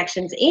those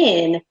connections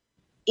in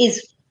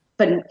is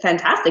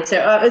fantastic.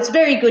 So it's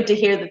very good to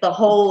hear that the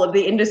whole of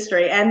the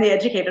industry and the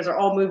educators are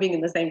all moving in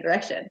the same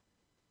direction.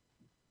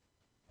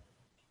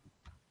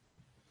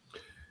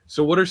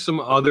 So what are some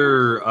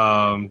other,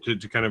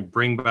 to kind of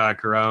bring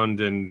back around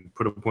and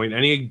put a point,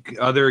 any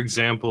other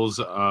examples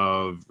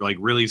of like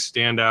really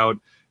standout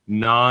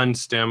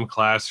non-STEM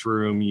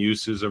classroom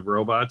uses of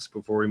robots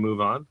before we move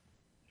on?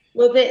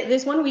 Well,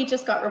 there's one we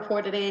just got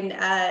reported in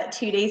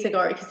 2 days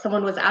ago because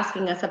someone was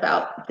asking us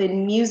about the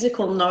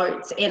musical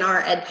notes in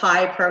our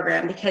EdPi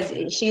program, because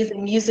she's a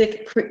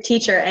music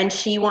teacher and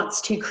she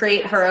wants to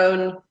create her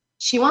own,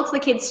 she wants the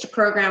kids to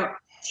program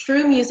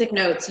true music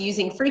notes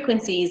using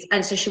frequencies,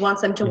 and so she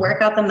wants them to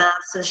work out the math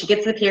so she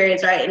gets the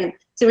periods right. And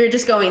so we were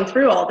just going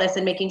through all this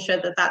and making sure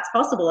that that's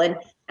possible.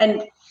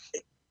 And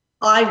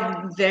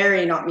I'm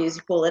very not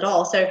musical at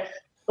all. So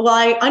while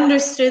I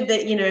understood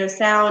that,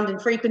 sound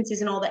and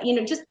frequencies and all that,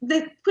 just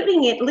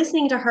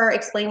listening to her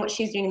explain what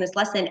she's doing in this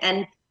lesson,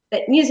 and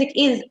that music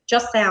is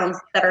just sounds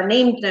that are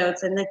named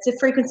notes, and it's a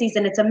frequencies,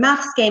 and it's a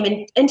maths game,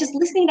 and just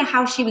listening to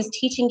how she was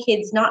teaching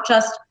kids not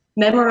just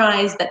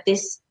memorize that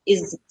this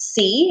is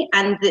C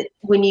and that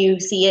when you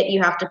see it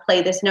you have to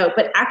play this note,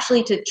 but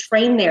actually to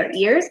train their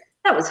ears.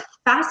 That was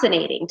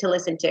fascinating to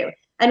listen to.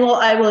 And while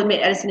I will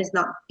admit Edison is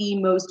not the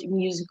most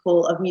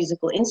musical of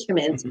musical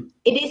instruments,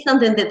 it is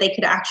something that they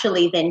could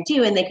actually then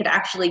do, and they could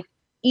actually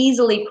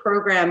easily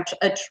program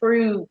a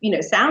true,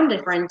 sound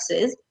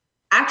differences,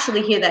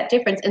 actually hear that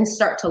difference and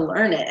start to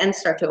learn it and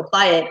start to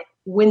apply it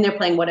when they're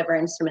playing whatever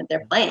instrument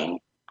they're playing.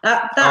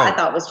 That I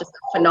thought was just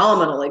a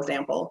phenomenal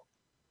example.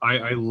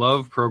 I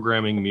love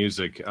programming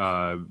music.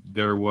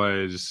 There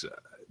was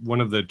one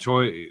of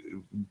the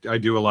I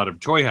do a lot of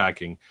toy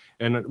hacking,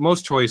 and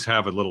most toys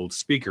have a little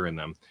speaker in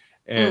them,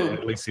 and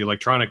at least the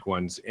electronic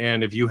ones.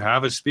 And if you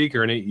have a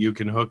speaker in it, you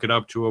can hook it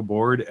up to a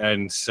board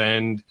and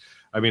send.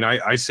 I mean,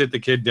 I sit the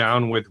kid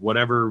down with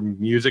whatever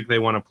music they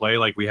want to play.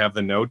 Like we have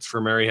the notes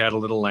for Mary Had a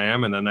Little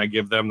Lamb, and then I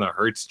give them the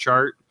Hertz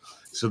chart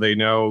so they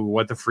know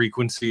what the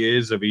frequency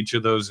is of each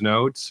of those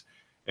notes.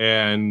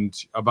 And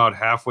about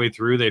halfway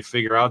through, they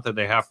figure out that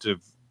they have to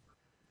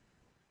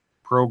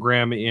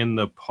program in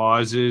the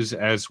pauses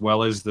as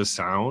well as the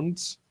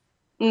sounds.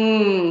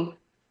 And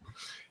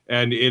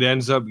it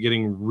ends up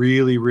getting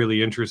really,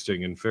 really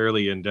interesting and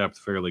fairly in-depth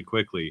fairly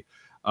quickly.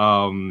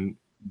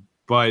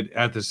 But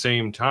at the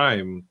same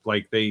time,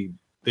 like they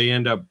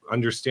end up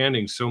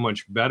understanding so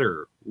much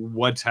better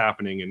what's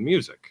happening in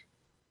music.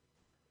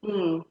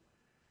 Yeah,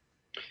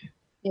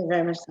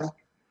 very much so.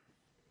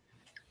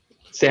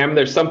 Sam,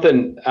 there's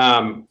something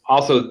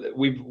also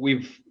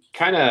we've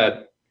kind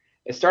of,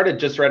 it started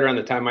just right around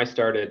the time I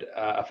started,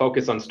 a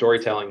focus on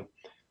storytelling.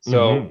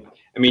 So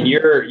I mean,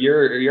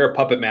 you're a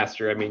puppet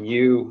master. I mean,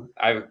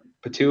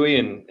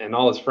 Patui and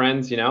all his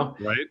friends, you know,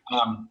 right?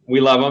 We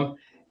love them,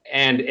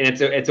 and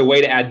it's a way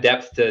to add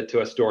depth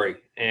to a story.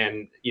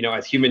 And you know,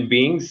 as human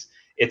beings,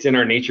 it's in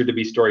our nature to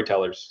be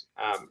storytellers.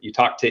 You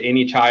talk to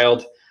any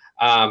child,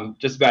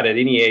 just about at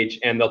any age,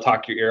 and they'll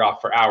talk your ear off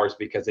for hours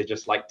because they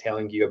just like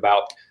telling you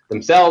about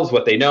themselves,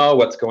 what they know,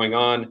 what's going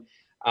on.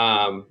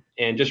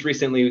 And just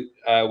recently,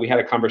 we had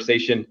a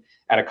conversation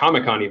at a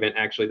Comic-Con event,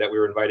 actually, that we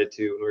were invited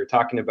to. And we were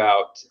talking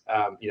about,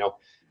 you know,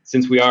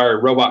 since we are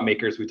robot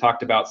makers, we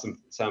talked about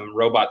some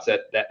robots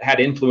that had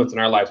influence in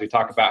our lives. We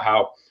talk about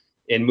how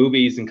in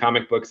movies and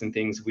comic books and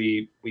things,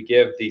 we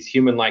give these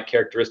human-like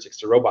characteristics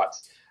to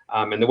robots.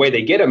 And the way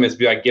they get them is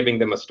by giving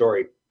them a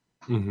story.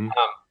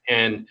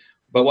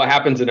 But what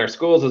happens in our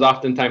schools is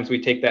oftentimes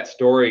we take that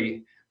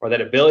story or that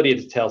ability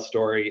to tell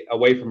story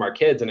away from our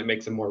kids, and it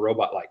makes them more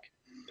robot-like.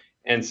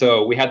 And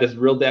so we had this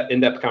real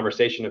in-depth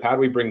conversation of how do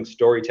we bring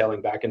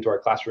storytelling back into our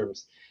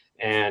classrooms,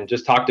 and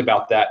just talked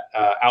about that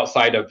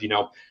outside of, you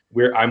know,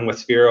 I'm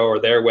with Sphero or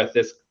they're with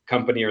this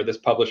company or this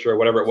publisher or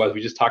whatever it was. We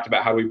just talked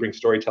about how do we bring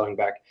storytelling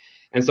back.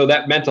 And so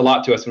that meant a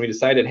lot to us, and we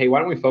decided, hey, why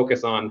don't we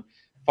focus on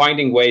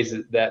finding ways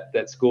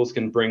that schools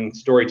can bring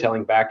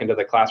storytelling back into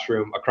the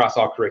classroom across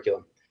all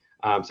curriculum.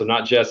 So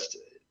not just,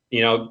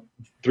 you know,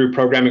 through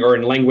programming or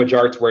in language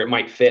arts where it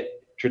might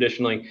fit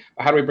traditionally,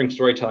 but how do we bring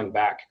storytelling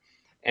back?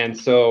 And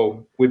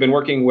so we've been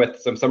working with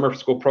some summer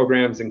school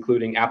programs,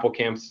 including Apple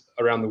Camps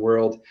around the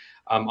world,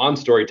 on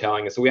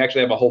storytelling. And so we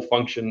actually have a whole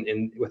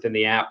function within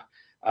the app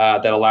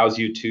that allows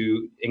you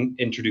to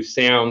introduce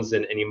sounds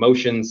and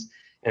emotions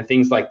and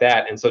things like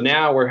that. And so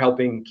now we're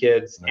helping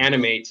kids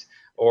animate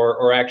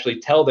or actually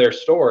tell their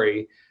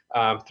story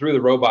through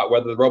the robot,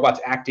 whether the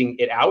robot's acting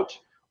it out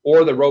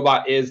or the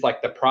robot is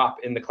like the prop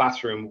in the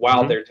classroom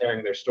while they're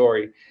telling their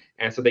story.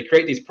 And so they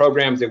create these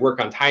programs, they work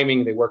on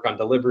timing, they work on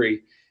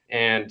delivery.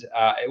 And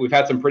we've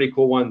had some pretty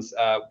cool ones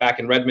back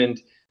in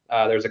Redmond.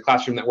 There's a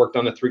classroom that worked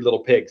on the Three Little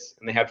Pigs,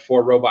 and they had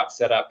 4 robots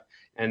set up,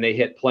 and they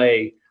hit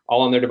play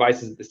all on their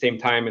devices at the same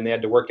time, and they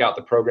had to work out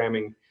the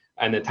programming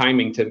and the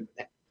timing to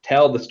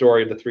tell the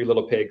story of the Three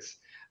Little Pigs,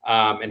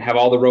 and have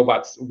all the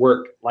robots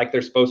work like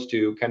they're supposed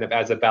to, kind of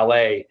as a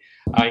ballet,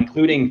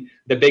 including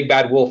the big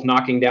bad wolf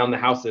knocking down the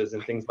houses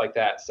and things like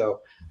that.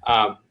 So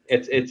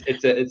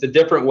it's a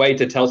different way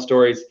to tell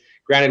stories.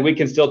 Granted, we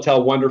can still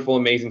tell wonderful,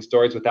 amazing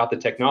stories without the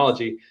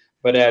technology,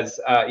 but as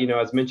you know,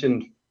 as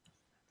mentioned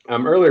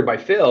earlier by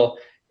Phil,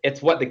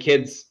 it's what the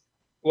kids,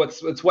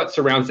 it's what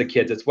surrounds the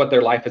kids. It's what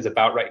their life is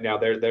about right now.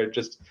 They're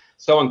just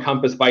so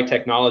encompassed by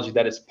technology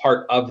that it's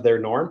part of their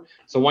norm.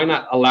 So why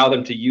not allow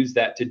them to use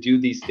that to do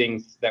these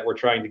things that we're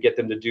trying to get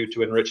them to do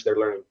to enrich their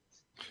learning?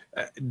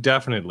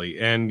 Definitely.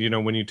 And, you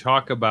know, when you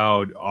talk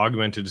about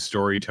augmented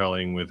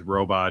storytelling with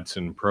robots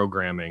and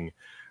programming,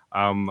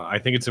 I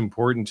think it's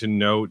important to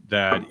note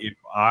that if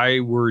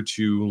I were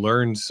to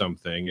learn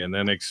something and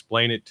then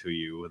explain it to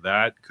you,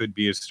 that could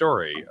be a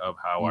story of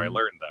how I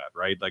learned that,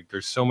 right? Like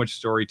there's so much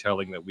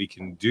storytelling that we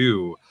can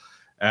do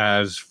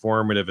as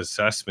formative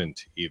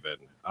assessment even.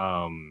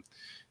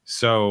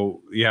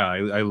 So yeah,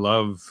 I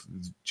love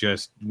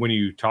just when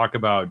you talk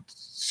about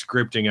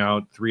scripting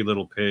out Three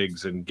Little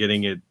Pigs and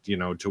getting it, you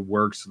know, to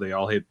work so they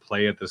all hit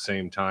play at the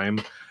same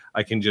time.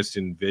 I can just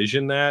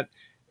envision that.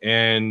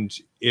 And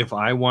if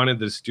I wanted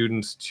the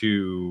students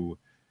to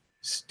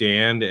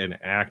stand and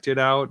act it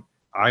out,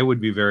 I would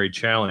be very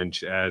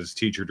challenged as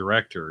teacher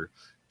director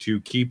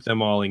to keep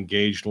them all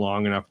engaged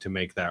long enough to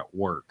make that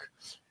work.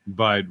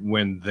 But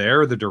when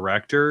they're the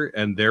director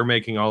and they're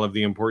making all of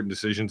the important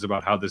decisions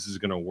about how this is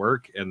going to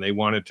work and they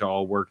want it to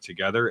all work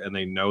together and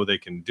they know they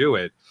can do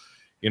it,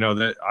 you know,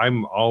 that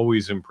I'm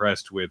always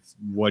impressed with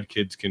what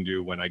kids can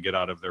do when I get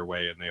out of their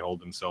way and they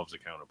hold themselves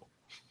accountable.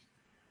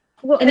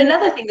 Well, and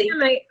another thing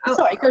that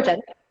sorry, go Jen.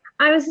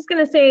 I was just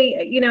going to say,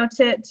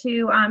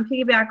 to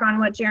piggyback on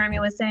what Jeremy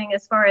was saying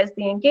as far as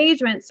the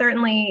engagement,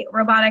 certainly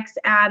robotics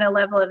add a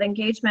level of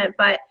engagement,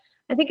 but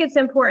I think it's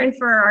important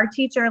for our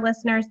teacher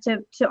listeners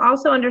to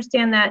also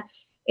understand that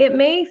it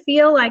may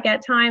feel like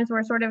at times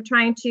we're sort of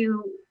trying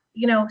to,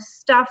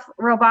 stuff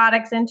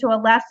robotics into a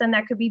lesson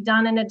that could be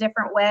done in a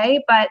different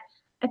way. But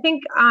I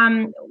think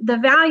the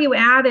value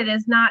added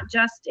is not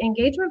just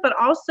engagement, but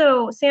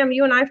also, Sam,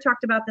 you and I've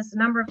talked about this a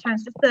number of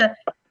times, just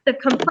the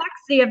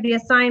complexity of the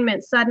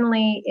assignment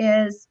suddenly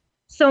is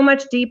so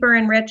much deeper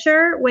and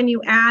richer when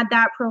you add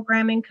that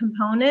programming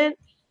component.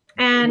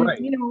 And, Right.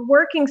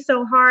 Working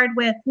so hard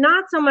with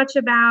not so much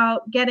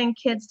about getting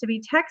kids to be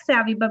tech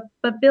savvy, but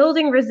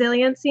building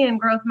resiliency and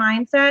growth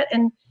mindset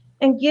and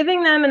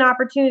giving them an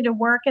opportunity to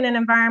work in an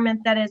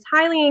environment that is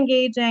highly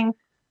engaging,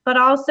 but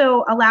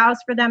also allows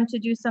for them to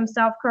do some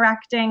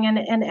self-correcting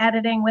and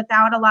editing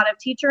without a lot of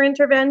teacher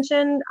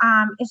intervention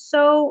is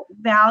so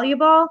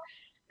valuable.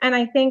 And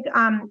I think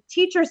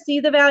teachers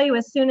see the value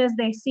as soon as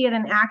they see it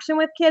in action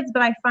with kids,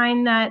 but I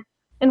find that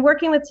in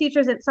working with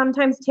teachers, it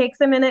sometimes takes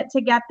a minute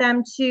to get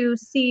them to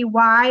see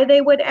why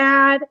they would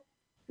add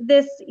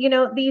this,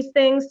 these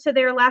things to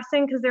their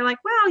lesson, because they're like,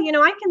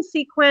 well, I can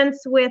sequence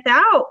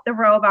without the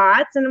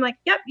robots. And I'm like,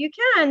 yep, you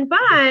can,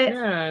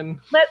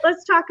 but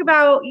let's talk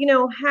about,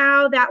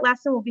 how that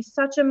lesson will be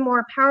such a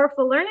more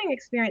powerful learning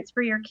experience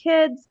for your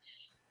kids.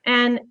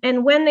 And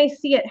when they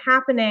see it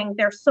happening,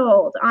 they're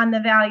sold on the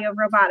value of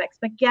robotics.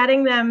 But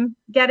getting them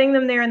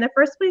there in the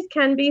first place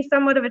can be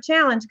somewhat of a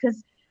challenge,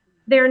 because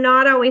they're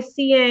not always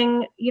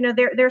seeing,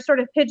 they're sort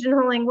of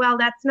pigeonholing, well,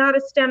 that's not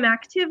a STEM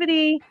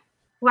activity.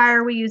 Why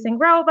are we using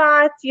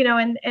robots?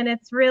 And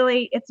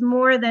it's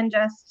more than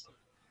just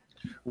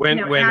when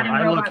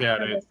I look at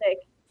for it, the sake.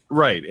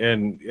 right,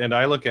 and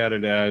I look at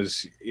it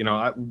as,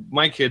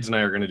 my kids and I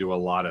are going to do a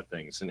lot of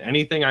things, and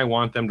anything I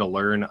want them to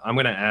learn, I'm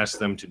going to ask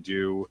them to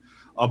do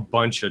a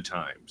bunch of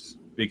times,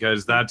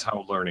 because that's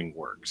how learning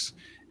works.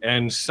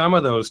 And some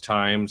of those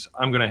times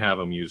I'm going to have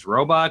them use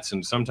robots,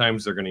 and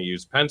sometimes they're going to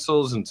use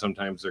pencils, and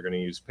sometimes they're going to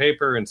use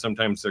paper, and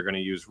sometimes they're going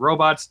to use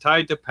robots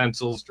tied to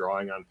pencils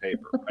drawing on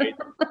paper, right?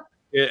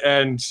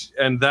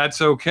 and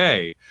that's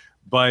okay.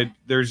 But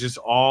there's just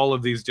all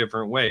of these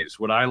different ways.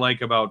 What I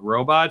like about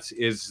robots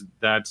is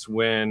that's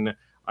when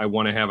I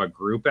want to have a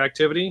group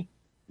activity,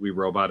 we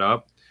robot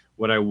up.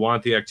 When I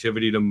want the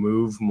activity to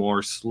move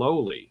more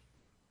slowly,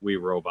 we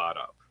robot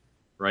up.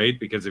 Right?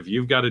 Because if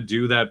you've got to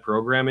do that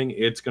programming,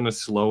 it's going to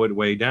slow it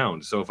way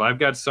down. So if I've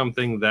got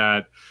something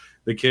that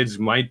the kids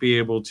might be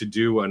able to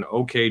do an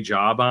okay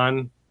job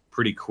on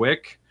pretty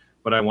quick,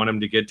 but I want them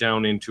to get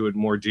down into it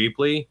more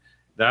deeply,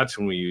 that's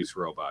when we use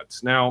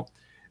robots. Now,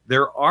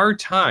 there are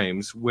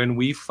times when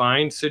we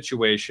find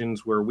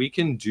situations where we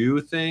can do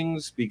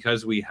things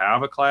because we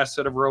have a class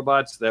set of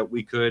robots that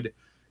we could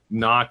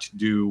not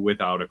do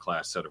without a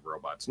class set of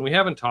robots. And we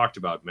haven't talked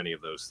about many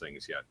of those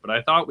things yet, but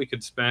I thought we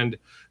could spend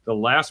the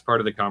last part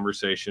of the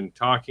conversation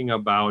talking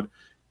about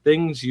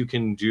things you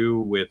can do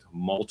with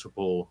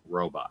multiple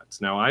robots.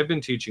 Now, I've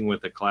been teaching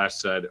with a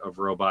class set of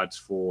robots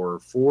for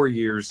 4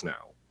 years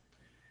now,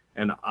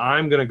 and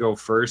I'm going to go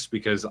first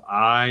because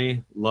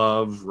I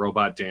love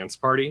Robot Dance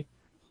Party.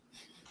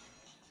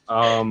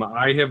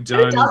 I have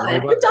done.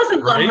 Who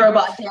doesn't love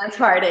Robot Dance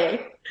Party?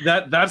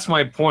 That's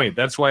my point.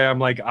 That's why I'm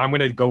like, I'm going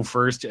to go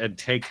first and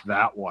take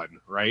that one,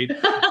 right?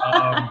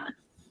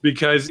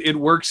 Because it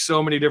works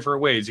so many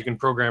different ways. You can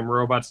program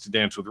robots to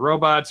dance with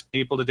robots,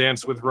 people to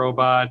dance with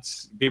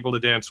robots, people to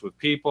dance with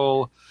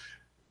people.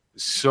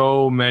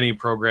 So many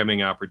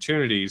programming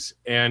opportunities.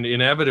 And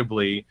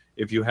inevitably,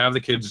 if you have the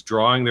kids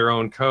drawing their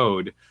own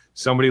code,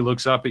 somebody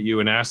looks up at you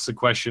and asks the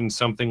question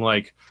something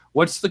like,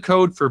 what's the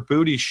code for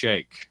booty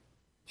shake?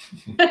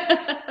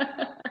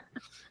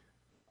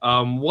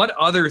 What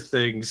other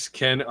things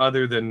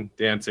other than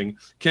dancing,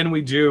 can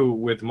we do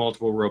with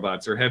multiple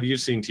robots, or have you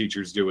seen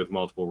teachers do with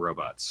multiple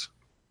robots?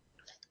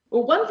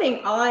 Well, one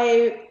thing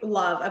I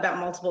love about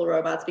multiple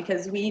robots,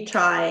 because we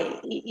try,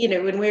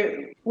 when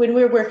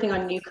we're working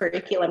on new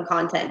curriculum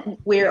content,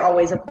 we're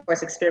always, of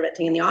course,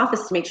 experimenting in the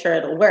office to make sure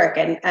it'll work.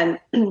 And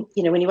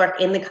when you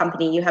work in the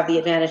company, you have the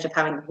advantage of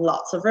having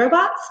lots of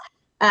robots.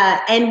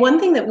 And one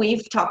thing that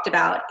we've talked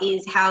about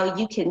is how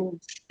you can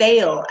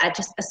fail at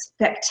just a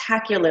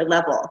spectacular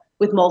level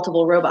with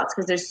multiple robots,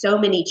 because there's so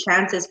many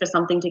chances for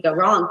something to go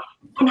wrong,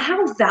 and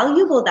how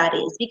valuable that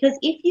is. Because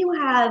if you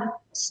have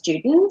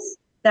students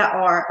that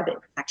are a bit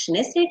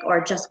perfectionistic or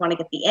just want to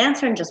get the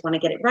answer and just want to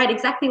get it right,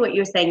 exactly what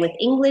you're saying with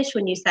English,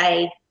 when you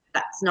say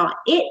that's not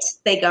it,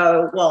 they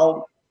go,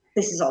 well,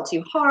 this is all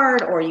too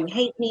hard, or you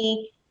hate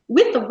me.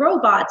 With the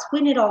robots,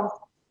 when it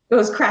all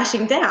goes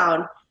crashing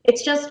down,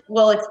 it's just,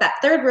 well, it's that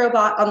third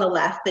robot on the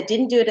left that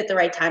didn't do it at the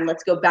right time.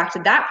 Let's go back to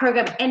that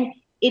program. And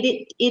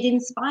it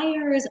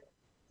inspires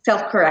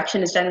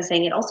self-correction, as Jen is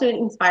saying. It also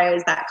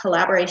inspires that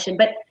collaboration,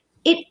 but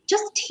it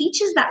just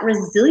teaches that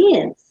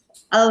resilience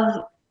of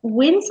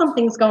when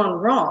something's gone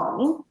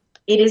wrong,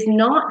 it is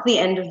not the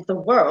end of the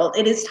world.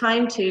 It is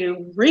time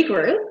to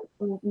regroup,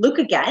 look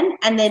again,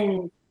 and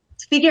then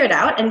figure it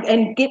out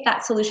and get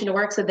that solution to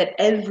work so that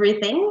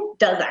everything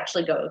does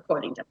actually go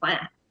according to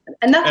plan.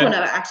 And that's one of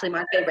actually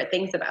my favorite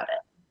things about it.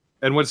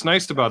 And what's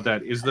nice about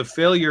that is the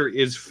failure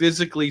is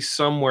physically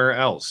somewhere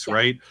else,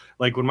 right?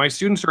 Like when my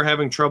students are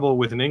having trouble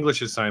with an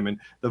English assignment,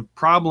 the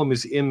problem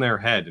is in their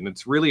head, and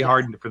it's really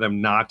hard for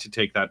them not to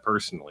take that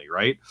personally,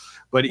 right?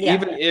 But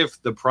even if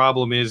the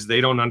problem is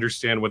they don't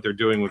understand what they're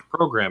doing with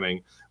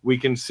programming, we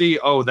can see,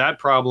 oh, that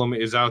problem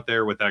is out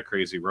there with that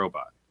crazy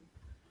robot.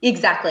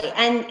 Exactly.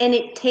 And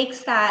it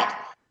takes that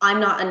I'm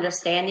not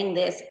understanding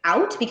this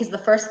out, because the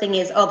first thing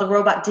is, oh, the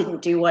robot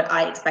didn't do what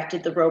I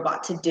expected the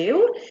robot to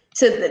do.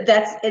 So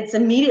it's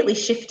immediately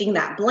shifting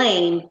that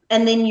blame,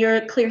 and then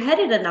you're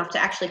clear-headed enough to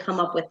actually come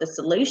up with the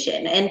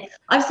solution. And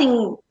I've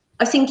seen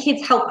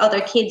kids help other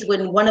kids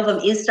when one of them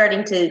is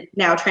starting to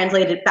now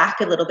translate it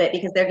back a little bit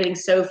because they're getting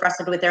so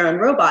frustrated with their own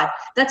robot.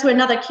 That's where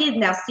another kid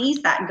now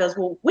sees that and goes,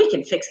 well, we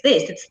can fix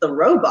this. It's the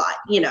robot,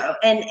 you know,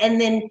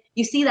 and then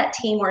you see that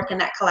teamwork and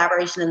that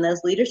collaboration and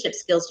those leadership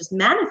skills just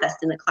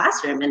manifest in the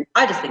classroom. And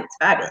I just think it's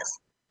fabulous.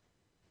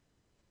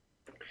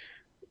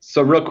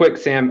 So real quick,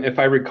 Sam, if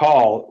I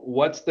recall,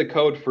 What's the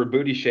Code for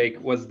Booty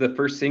Shake was the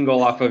first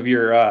single off of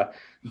your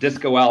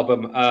disco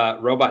album,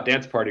 Robot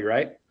Dance Party,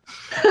 right?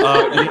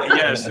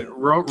 Yes,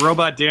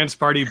 Robot Dance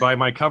Party by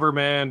my cover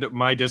band,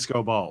 My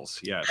Disco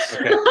Balls. Yes.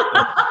 Okay.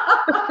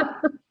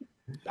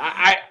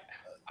 I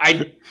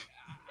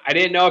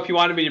didn't know if you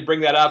wanted me to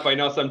bring that up. I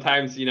know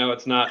sometimes, you know,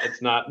 it's not.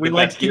 We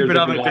like to keep it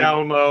on the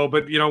down low,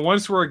 but you know,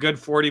 once we're a good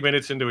 40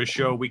 minutes into a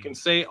show, we can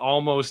say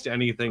almost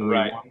anything we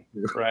want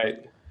to.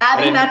 Right.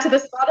 Adding that to the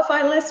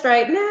Spotify list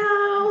right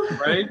now.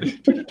 Right.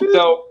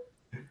 So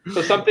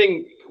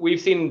something we've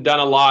seen done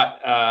a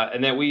lot,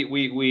 and that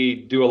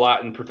we do a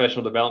lot in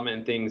professional development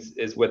and things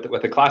is with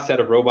a class set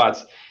of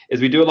robots, is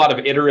we do a lot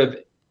of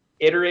iterative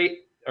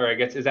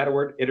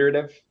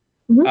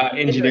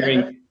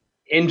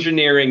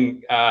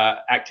engineering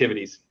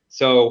activities.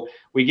 So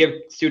we give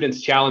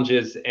students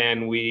challenges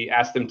and we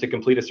ask them to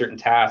complete a certain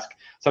task.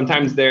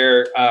 Sometimes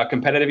they're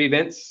competitive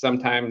events,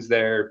 sometimes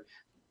they're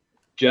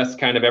just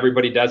kind of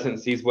everybody does it and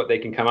sees what they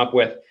can come up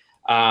with.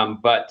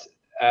 But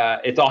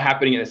it's all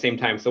happening at the same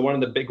time. So one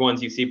of the big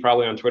ones you see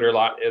probably on Twitter a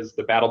lot is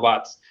the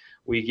BattleBots.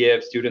 We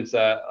give students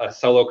a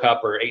solo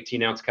cup or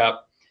 18-ounce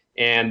cup,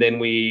 and then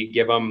we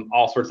give them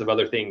all sorts of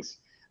other things,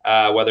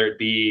 whether it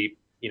be,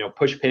 you know,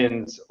 push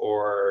pins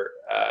or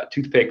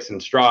toothpicks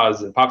and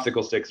straws and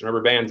popsicle sticks and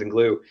rubber bands and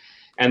glue.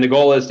 And the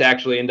goal is to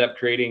actually end up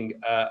creating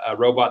a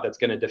robot that's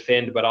going to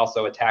defend, but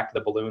also attack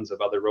the balloons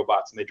of other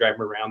robots. And they drive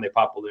them around, they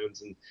pop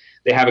balloons, and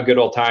they have a good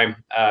old time.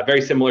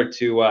 Very similar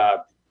to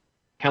kind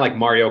of like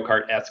Mario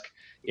Kart-esque.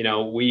 You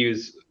know, we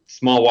use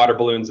small water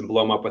balloons and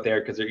blow them up with air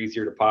because they're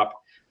easier to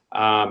pop.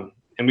 And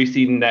we've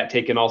seen that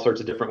taken all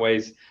sorts of different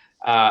ways.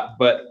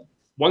 But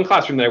one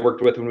classroom that I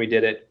worked with when we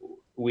did it,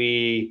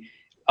 we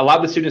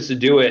allowed the students to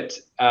do it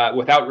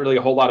without really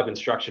a whole lot of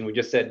instruction. We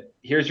just said,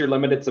 here's your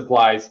limited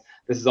supplies.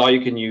 This is all you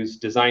can use.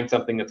 Design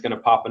something that's going to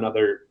pop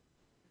another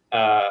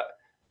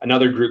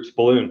group's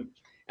balloon.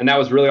 And that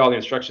was really all the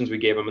instructions we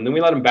gave them. And then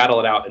we let them battle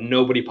it out, and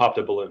nobody popped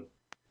a balloon.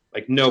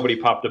 Like nobody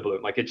popped a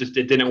balloon. Like it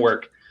didn't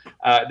work.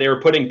 They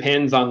were putting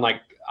pins on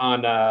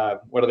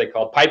what are they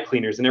called? Pipe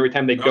cleaners. And every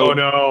time they'd go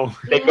to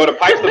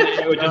pipe them,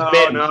 it would just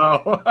bend.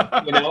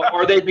 You know,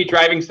 or they'd be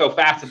driving so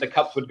fast that the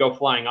cups would go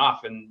flying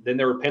off, and then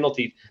there were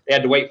penalties. They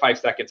had to wait 5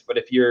 seconds. But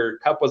if your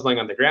cup was laying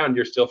on the ground,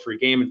 you're still free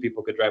game, and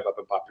people could drive up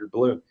and pop your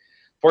balloon.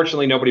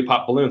 Fortunately, nobody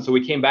popped balloons. So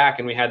we came back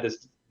and we had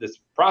this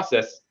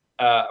process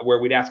where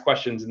we'd ask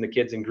questions, and the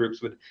kids in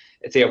groups would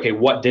say, okay,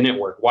 what didn't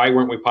work? Why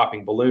weren't we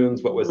popping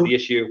balloons? What was the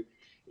issue?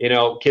 You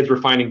know, kids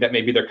were finding that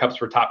maybe their cups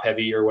were top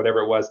heavy or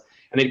whatever it was.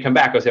 And they'd come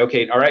back and say,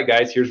 okay, all right,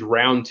 guys, here's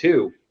round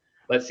 2.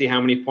 Let's see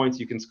how many points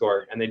you can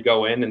score. And they'd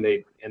go in and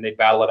they'd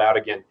battle it out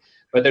again.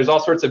 But there's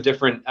all sorts of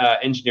different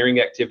engineering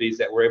activities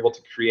that we're able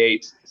to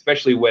create,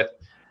 especially with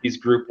these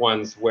group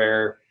ones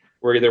where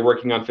we're either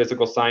working on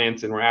physical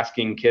science and we're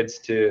asking kids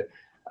to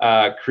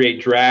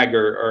create drag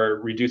or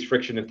reduce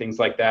friction and things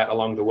like that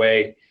along the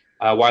way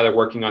while they're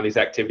working on these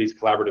activities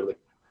collaboratively.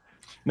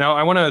 Now,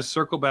 I want to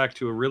circle back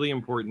to a really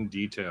important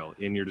detail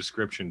in your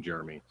description,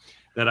 Jeremy,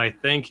 that I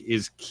think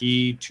is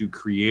key to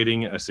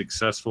creating a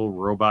successful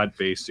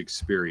robot-based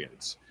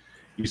experience.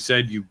 You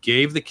said you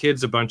gave the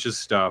kids a bunch of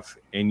stuff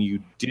and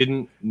you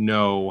didn't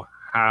know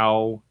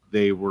how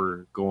they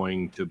were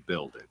going to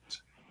build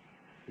it,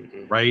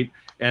 right?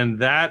 And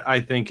that,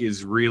 I think,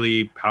 is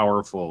really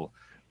powerful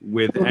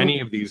with any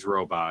of these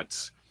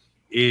robots,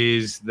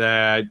 is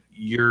that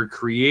you're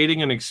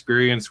creating an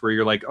experience where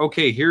you're like,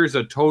 okay, here's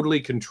a totally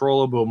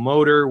controllable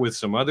motor with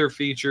some other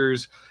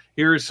features.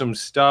 Here's some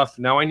stuff.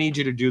 Now I need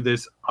you to do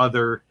this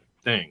other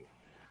thing.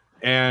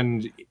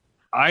 And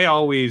I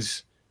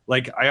always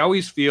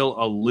feel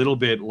a little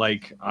bit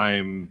like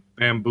I'm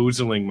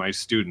bamboozling my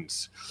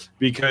students,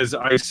 because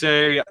I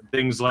say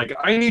things like,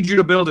 I need you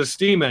to build a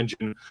steam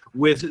engine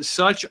with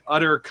such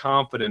utter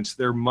confidence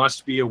there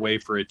must be a way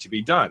for it to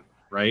be done,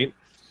 right?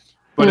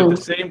 But at the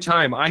same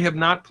time, I have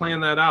not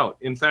planned that out.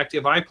 In fact,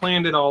 if I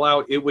planned it all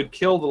out, it would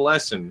kill the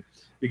lesson,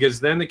 because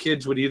then the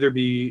kids would either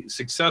be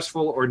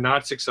successful or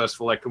not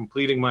successful at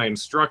completing my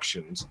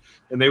instructions,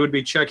 and they would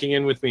be checking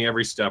in with me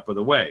every step of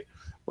the way.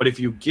 But if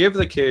you give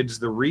the kids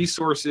the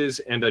resources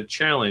and a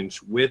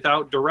challenge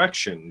without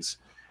directions,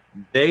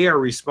 they are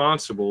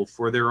responsible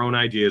for their own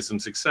ideas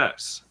and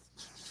success.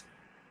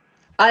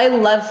 I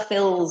love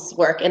Phil's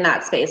work in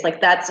that space.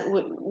 Like I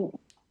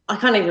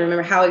can't even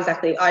remember how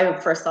exactly I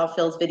first saw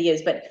Phil's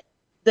videos, but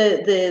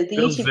the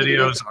Phil's YouTube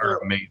videos are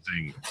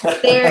amazing.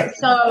 They're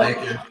so, Thank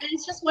you. and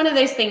it's just one of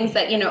those things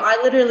that,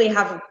 I literally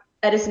have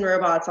Edison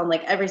robots on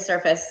like every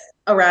surface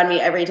around me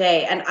every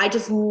day. And I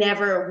just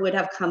never would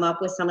have come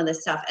up with some of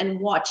this stuff. And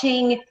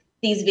watching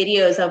these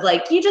videos of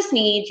like, you just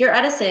need your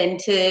Edison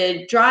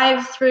to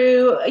drive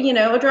through,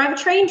 drive a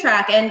train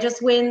track, and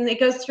just when it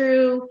goes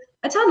through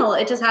a tunnel,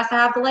 it just has to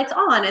have the lights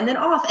on and then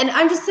off. And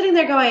I'm just sitting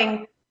there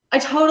going, I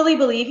totally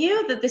believe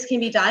you that this can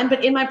be done.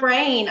 But in my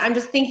brain, I'm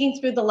just thinking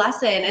through the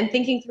lesson and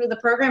thinking through the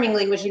programming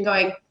language and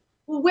going,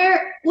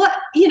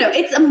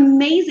 it's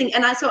amazing.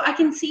 And so I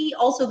can see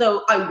also,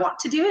 though, I want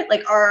to do it.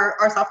 Like our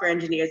software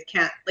engineers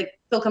can't, like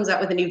Phil comes out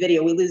with a new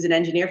video, we lose an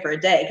engineer for a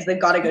day because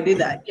they've got to go do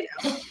that,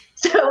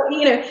 So,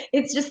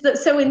 it's just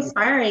so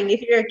inspiring.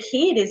 If you're a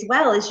kid as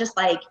well, it's just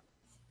like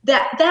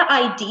that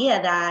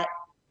idea that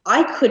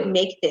I could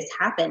make this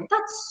happen.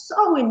 That's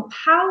so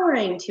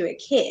empowering to a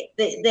kid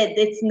that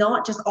it's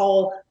not just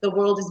all the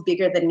world is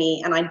bigger than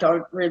me and I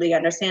don't really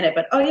understand it.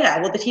 But, oh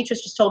yeah, well, the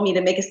teachers just told me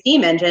to make a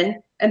steam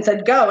engine and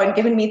said, go, and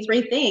given me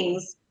 3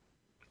 things.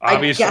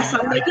 Obviously, I guess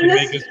I'm making this.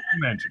 Make a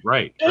steam engine.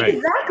 Right.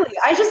 Exactly.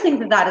 I just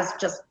think that is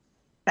just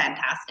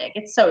fantastic.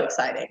 It's so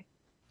exciting.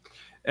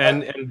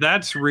 And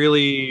that's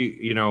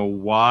really,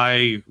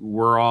 why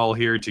we're all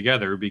here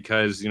together,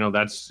 because,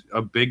 that's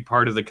a big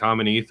part of the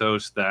common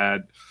ethos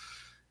that,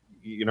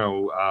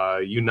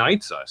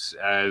 unites us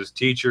as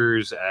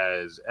teachers,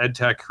 as ed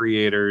tech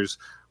creators.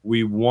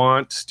 We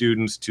want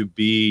students to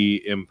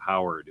be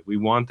empowered. We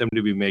want them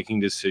to be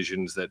making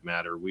decisions that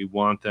matter. We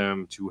want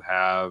them to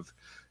have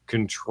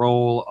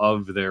control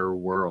of their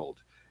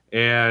world.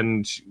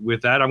 And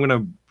with that, I'm going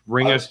to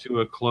bring us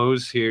to a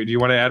close here. Do you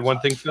want to add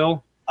one thing,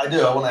 Phil? I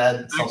do. I want to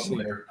add something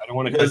there. I don't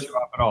want to cut you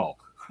off at all.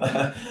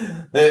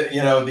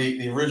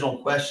 The original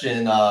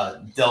question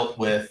dealt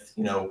with,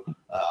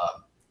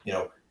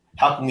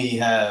 how can we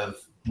have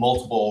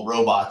multiple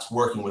robots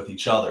working with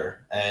each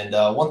other? And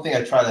one thing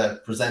I try to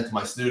present to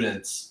my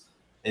students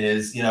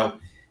is,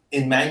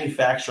 in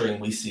manufacturing,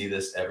 we see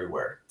this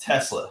everywhere.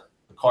 Tesla,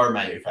 the car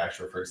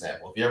manufacturer, for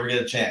example, if you ever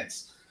get a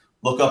chance,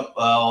 look up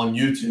on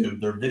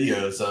YouTube their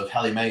videos of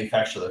how they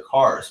manufacture their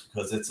cars,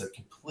 because it's a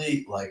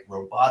complete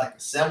robotic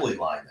assembly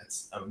line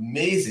that's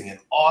amazing and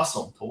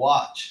awesome to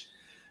watch.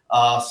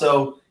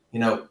 So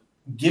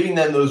giving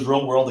them those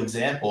real world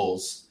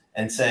examples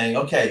and saying,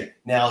 okay,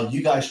 now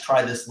you guys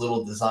try this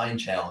little design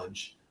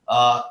challenge.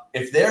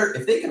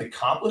 If they can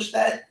accomplish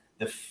that,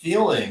 the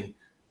feeling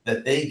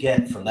that they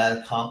get from that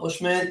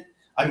accomplishment,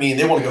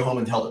 they want to go home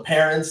and tell their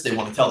parents, they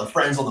want to tell their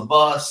friends on the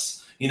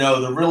bus.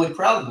 They're really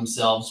proud of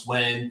themselves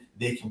when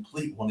they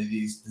complete one of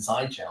these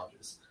design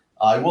challenges.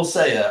 I will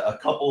say a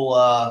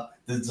couple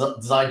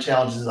design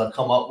challenges I've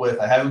come up with,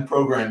 I haven't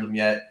programmed them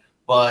yet,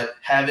 but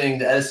having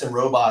the Edison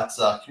robots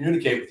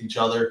communicate with each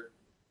other.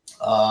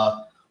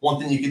 One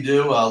thing you could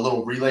do, a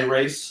little relay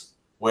race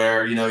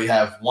where, you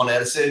have one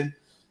Edison,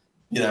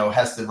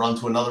 has to run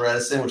to another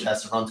Edison, which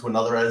has to run to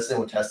another Edison,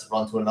 which has to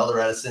run to another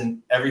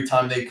Edison. Every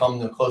time they come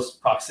to close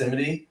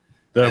proximity.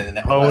 The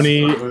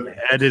Pony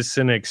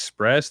Edison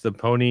Express, the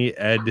Pony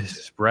Ed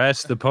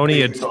Express, the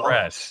Pony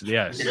Express.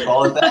 Yes. You can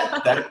call it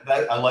that.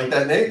 I like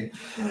that name.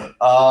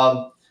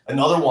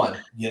 Another one,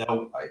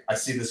 I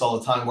see this all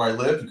the time where I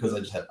live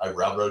because I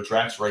railroad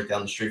tracks right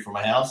down the street from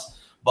my house.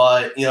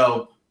 But,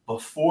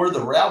 before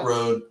the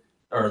railroad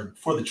or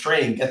before the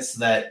train gets to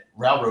that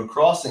railroad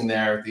crossing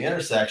there at the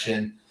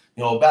intersection,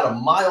 about a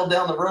mile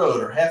down the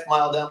road or half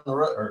mile down the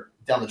road or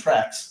down the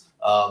tracks,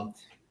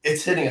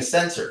 it's hitting a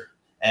sensor,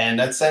 and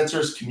that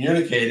sensor is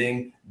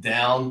communicating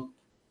down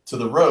to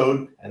the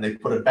road, and they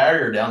put a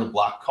barrier down to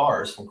block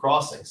cars from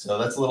crossing. So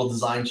that's a little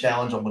design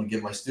challenge I'm going to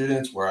give my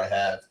students, where I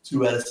have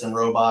 2 Edison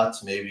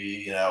robots,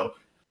 maybe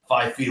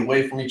 5 feet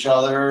away from each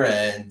other,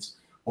 and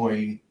when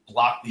we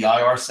block the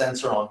IR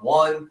sensor on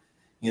one,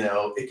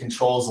 it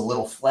controls a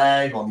little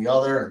flag on the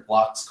other and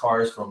blocks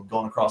cars from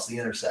going across the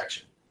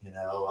intersection.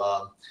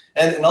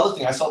 And another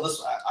thing, I saw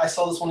this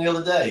one the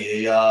other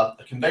day, a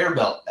conveyor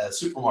belt at a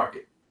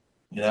supermarket,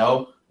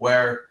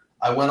 where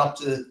I went up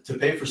to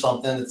pay for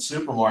something at the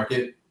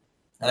supermarket,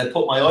 and I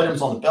put my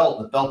items on the belt,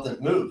 and the belt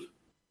didn't move.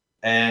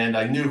 And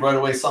I knew right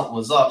away something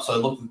was up, so I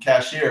looked at the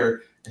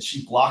cashier, and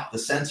she blocked the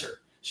sensor.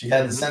 She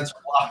had the sensor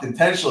blocked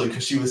intentionally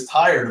because she was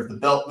tired of the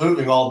belt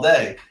moving all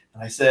day.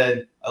 And I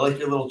said, I like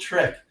your little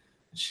trick.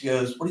 And she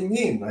goes, what do you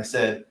mean? And I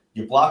said,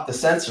 you block the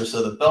sensor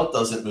so the belt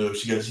doesn't move.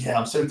 She goes, yeah,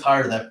 I'm so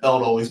tired of that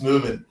belt always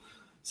moving.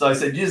 So I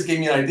said, you just gave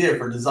me an idea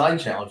for a design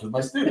challenge with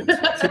my students.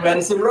 2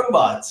 Edison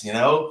robots,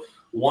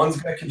 one's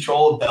going to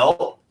control a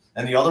belt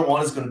and the other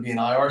one is going to be an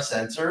IR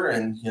sensor.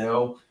 And,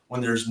 when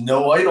there's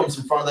no items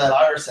in front of that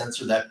IR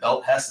sensor, that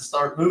belt has to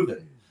start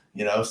moving.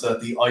 so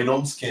that the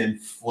items can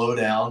flow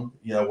down,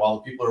 while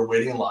the people are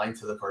waiting in line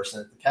to the person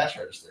at the cash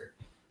register.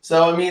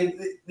 So, I mean,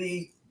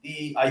 the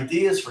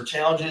ideas for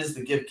challenges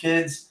that give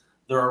kids,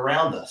 they're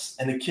around us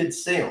and the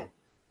kids see them,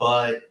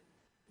 but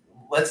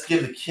let's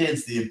give the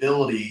kids the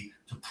ability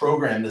to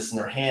program this in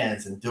their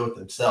hands and do it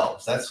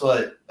themselves. That's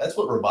what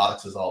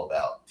robotics is all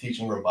about,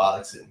 teaching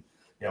robotics and,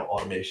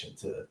 automation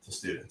to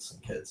students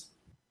and kids.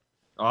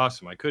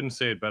 Awesome. I couldn't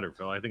say it better,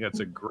 Phil. I think that's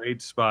a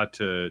great spot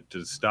to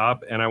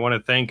stop. And I want to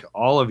thank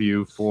all of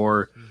you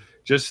for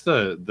just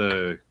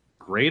the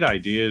great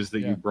ideas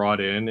that you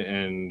brought in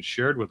and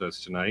shared with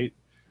us tonight.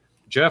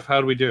 Jeff, how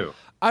do we do?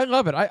 I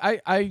love it.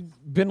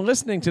 I've been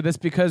listening to this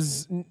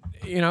because,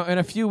 in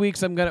a few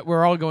weeks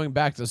we're all going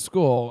back to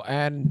school,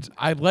 and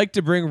I'd like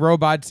to bring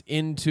robots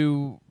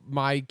into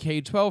my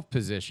K-12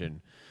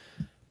 position.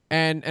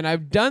 And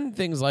I've done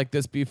things like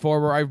this before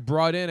where I've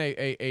brought in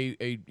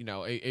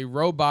a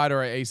robot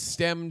or a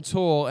STEM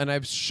tool, and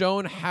I've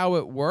shown how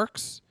it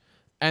works.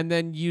 And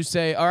then you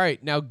say, all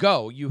right, now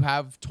go. You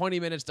have 20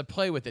 minutes to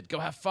play with it. Go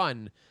have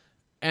fun.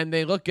 And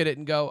they look at it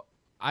and go,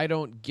 I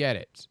don't get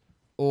it.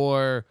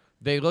 Or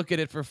they look at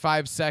it for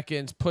 5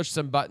 seconds, push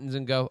some buttons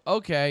and go,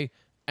 okay.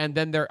 And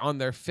then they're on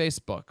their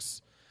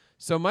Facebooks.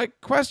 So my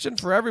question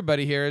for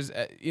everybody here is,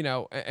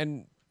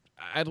 and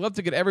I'd love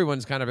to get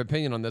everyone's kind of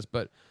opinion on this,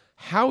 but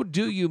how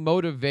do you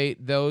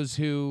motivate those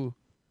who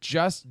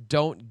just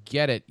don't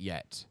get it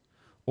yet?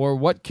 Or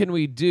what can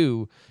we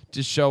do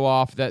to show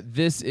off that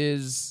this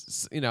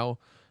is,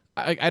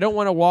 I don't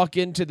want to walk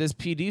into this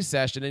PD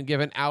session and give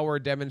an hour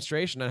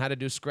demonstration on how to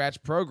do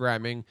Scratch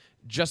programming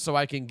just so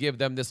I can give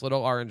them this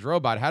little orange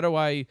robot. How do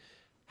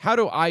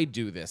I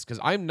do this? Because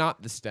I'm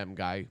not the STEM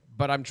guy,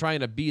 but I'm trying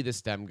to be the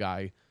STEM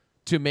guy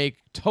to make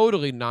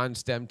totally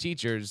non-STEM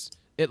teachers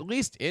at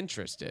least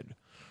interested.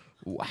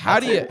 How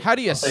do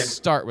you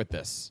start with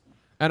this?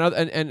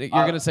 And you're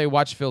going to say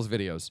watch Phil's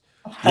videos.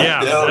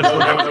 Yeah, that's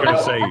what I was going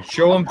to say.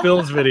 Show them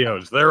Phil's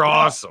videos. They're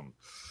awesome.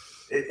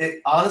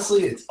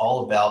 Honestly, it's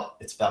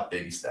about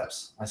baby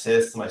steps. I say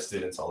this to my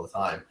students all the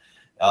time.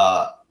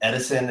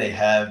 Edison, they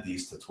have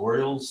these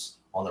tutorials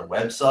on their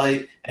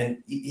website,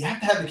 and you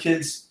have to have the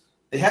kids,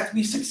 they have to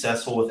be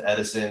successful with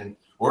Edison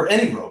or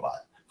any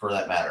robot for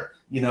that matter,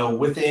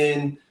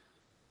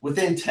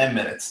 within 10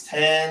 minutes,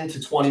 10 to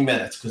 20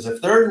 minutes, because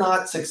if they're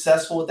not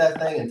successful with that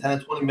thing in 10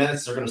 to 20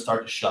 minutes, they're going to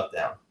start to shut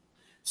down.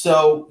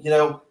 So,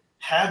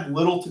 have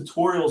little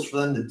tutorials for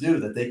them to do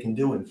that they can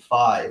do in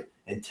 5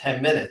 and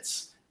 10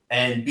 minutes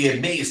and be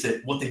amazed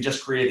at what they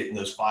just created in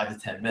those 5 to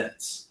 10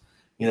 minutes,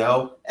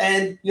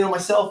 and,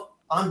 myself,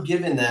 I'm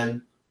giving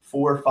them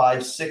 4,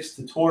 5, 6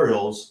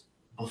 tutorials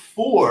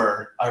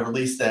before I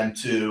release them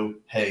to,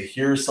 hey,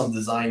 here's some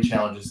design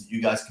challenges that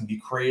you guys can be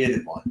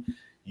creative on.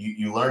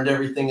 You learned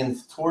everything in the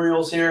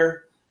tutorials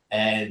here,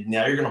 and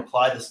now you're going to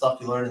apply the stuff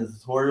you learned in the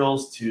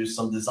tutorials to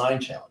some design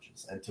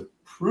challenges. And to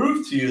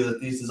prove to you that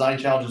these design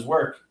challenges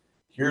work,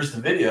 here's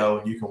the video,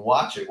 and you can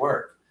watch it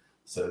work.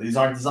 So these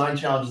aren't design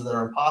challenges that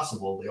are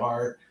impossible. They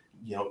are,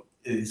 it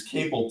is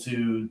capable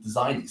to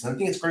design these. And I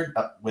think it's great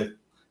with,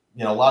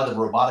 a lot of the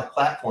robotic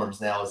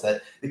platforms now is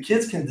that the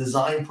kids can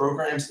design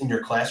programs in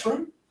your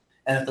classroom.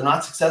 And if they're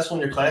not successful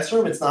in your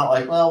classroom, it's not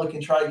like, well, we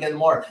can try again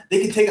tomorrow. They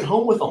can take it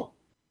home with them.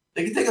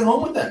 They can take it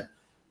home with them.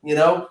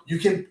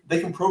 They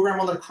can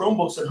program on their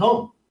Chromebooks at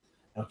home.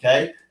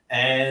 Okay.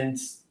 And,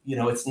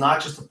 it's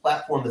not just a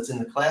platform that's in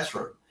the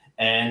classroom,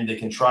 and they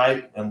can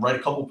try and write a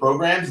couple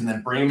programs and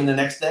then bring them in the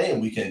next day,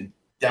 and we can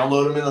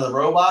download them into the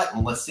robot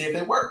and let's see if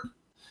they work.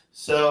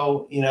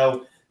 So,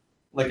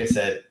 like I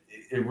said,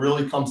 it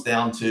really comes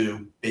down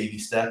to baby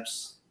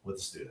steps with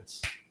the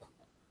students.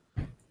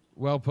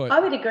 Well put. I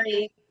would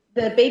agree.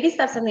 The baby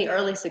steps and the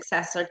early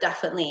success are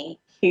definitely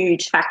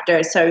huge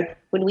factors. So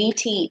when we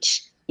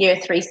teach year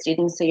 3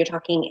 students, so you're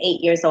talking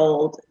 8 years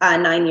old,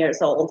 9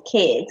 years old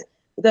kids,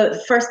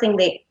 the first thing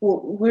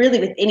really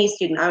with any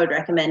student I would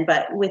recommend,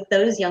 but with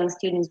those young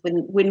students,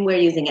 when we're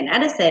using an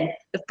Edison,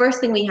 the first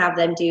thing we have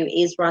them do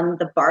is run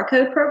the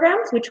barcode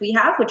programs, which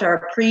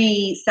are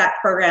preset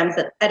programs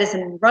that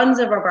Edison runs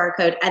over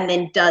barcode and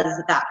then does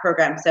that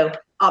program. So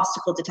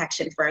obstacle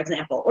detection, for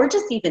example, or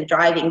just even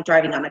driving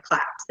on a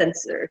clap,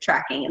 sensor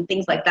tracking and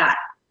things like that.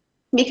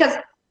 Because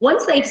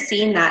once they've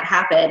seen that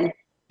happen,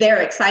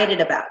 they're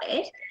excited about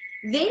it.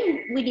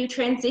 Then when you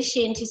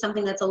transition to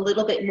something that's a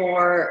little bit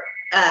more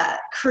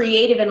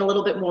creative and a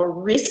little bit more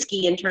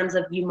risky in terms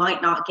of you might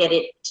not get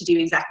it to do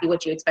exactly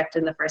what you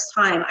expected the first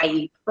time,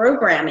 i.e.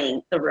 programming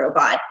the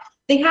robot,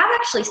 they have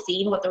actually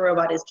seen what the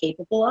robot is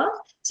capable of.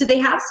 So they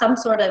have some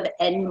sort of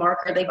end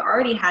marker. They've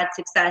already had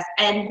success.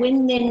 And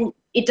when then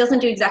it doesn't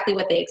do exactly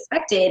what they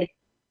expected,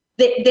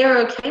 they're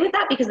okay with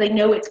that because they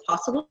know it's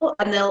possible,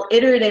 and they'll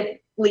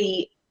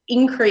iteratively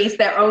increase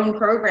their own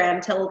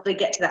program till they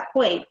get to that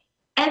point.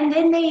 And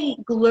then they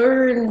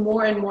learn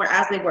more and more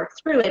as they work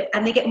through it,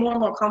 and they get more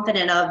and more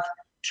confident of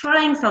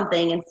trying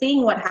something and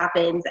seeing what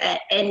happens,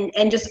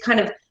 and just kind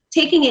of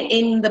taking it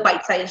in the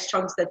bite-sized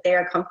chunks that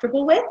they're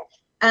comfortable with.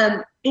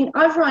 And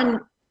I've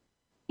run,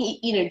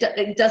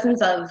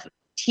 dozens of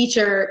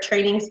teacher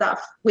training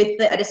stuff with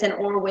the Edison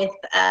or with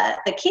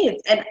the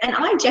kids. And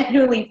I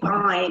genuinely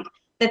find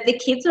that the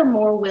kids are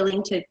more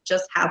willing to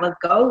just have a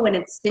go when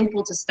it's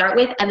simple to start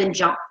with and then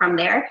jump from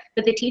there.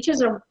 But the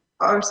teachers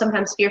are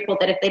sometimes fearful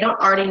that if they don't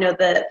already know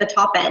the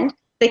top end,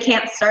 they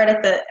can't start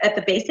at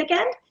the basic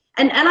end.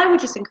 And I would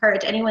just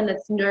encourage anyone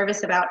that's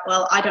nervous about,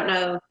 well, I don't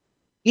know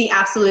the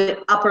absolute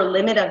upper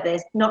limit of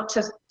this, not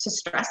to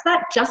stress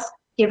that, just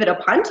give it a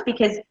punt,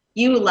 because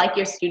you, like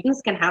your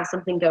students, can have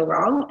something go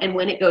wrong. And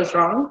when it goes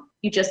wrong,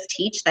 you just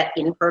teach that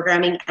in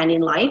programming and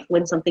in life,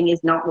 when something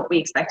is not what we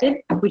expected,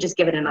 we just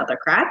give it another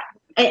crack.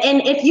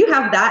 And if you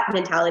have that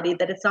mentality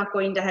that it's not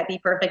going to be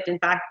perfect, in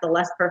fact, the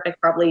less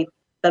perfect, probably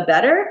the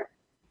better,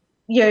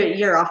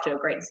 you're off to a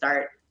great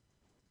start.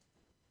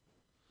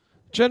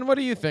 Jen, what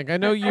do you think? I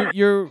know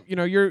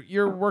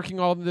you're working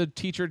all the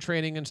teacher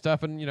training and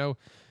stuff, and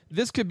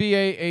this could be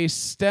a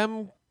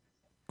STEM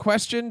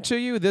question to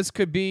you. This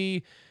could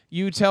be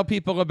you tell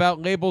people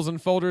about labels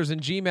and folders in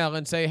Gmail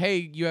and say, hey,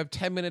 you have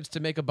 10 minutes to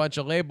make a bunch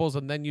of labels,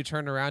 and then you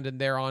turn around and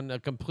they're on a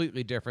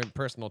completely different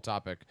personal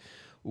topic.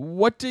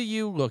 What do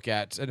you look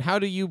at, and how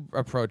do you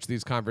approach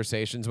these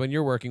conversations when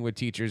you're working with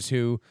teachers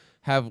who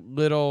have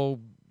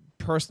little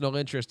personal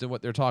interest in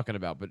what they're talking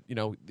about, but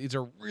these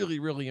are really,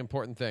 really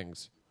important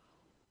things?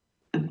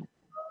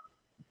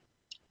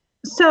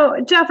 So,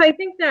 Jeff, I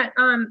think that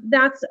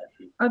that's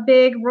a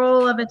big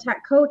role of a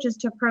tech coach, is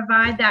to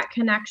provide that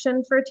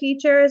connection for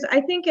teachers.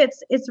 I think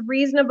it's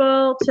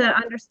reasonable to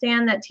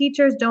understand that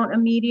teachers don't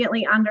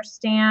immediately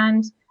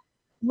understand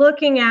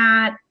looking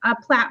at a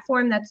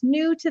platform that's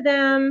new to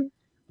them.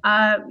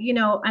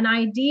 An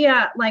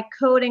idea like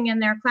coding in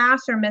their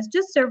classroom is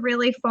just a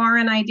really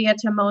foreign idea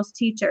to most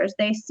teachers.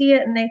 They see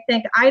it and they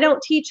think, I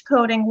don't teach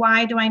coding.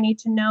 Why do I need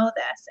to know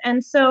this?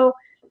 And so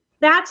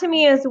that to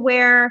me is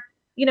where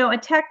a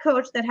tech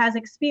coach that has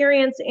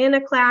experience in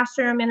a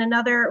classroom in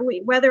another,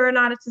 whether or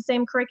not it's the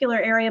same curricular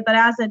area, but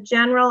as a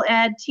general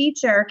ed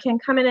teacher, can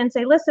come in and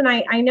say, listen,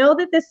 I know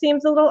that this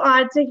seems a little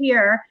odd to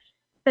hear,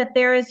 that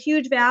there is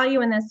huge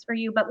value in this for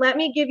you, but let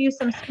me give you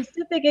some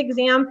specific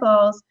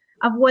examples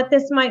of what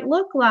this might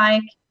look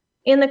like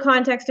in the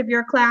context of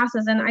your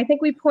classes. And I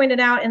think we pointed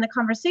out in the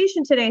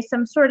conversation today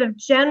some sort of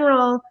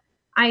general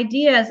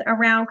ideas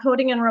around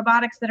coding and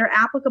robotics that are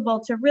applicable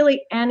to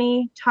really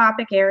any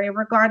topic area,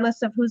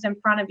 regardless of who's in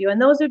front of you.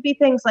 And those would be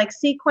things like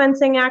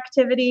sequencing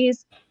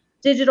activities,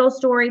 digital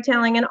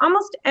storytelling, and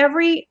almost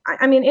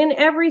in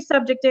every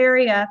subject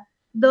area,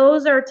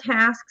 those are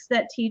tasks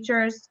that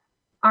teachers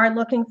are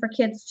looking for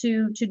kids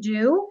to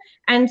do.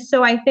 And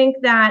so I think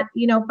that,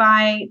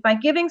 by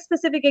giving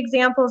specific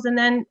examples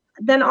and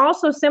then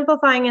also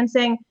simplifying and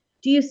saying,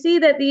 do you see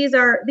that these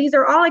are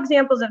all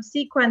examples of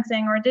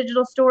sequencing or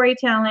digital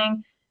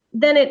storytelling?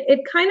 Then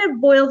it kind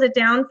of boils it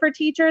down for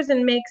teachers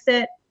and makes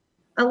it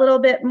a little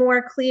bit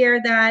more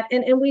clear that,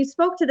 and we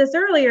spoke to this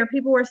earlier,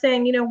 people were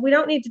saying, we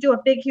don't need to do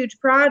a big, huge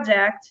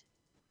project.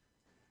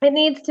 It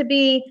needs to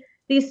be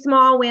these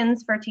small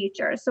wins for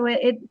teachers. So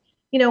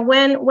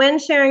when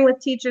sharing with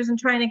teachers and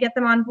trying to get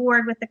them on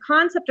board with the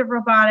concept of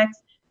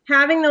robotics,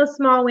 having those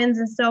small wins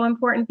is so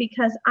important,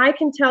 because I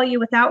can tell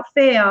you without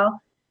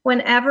fail,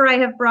 whenever I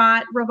have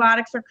brought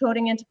robotics or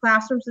coding into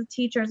classrooms with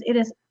teachers, it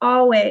is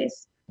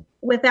always,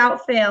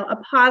 without fail, a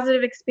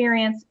positive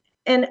experience.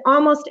 And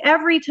almost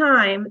every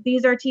time,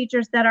 these are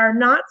teachers that are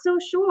not so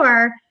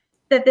sure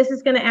that this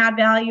is going to add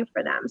value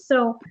for them.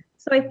 So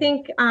I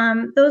think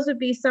those would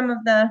be some of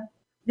the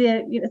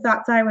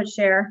thoughts I would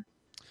share.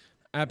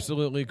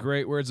 Absolutely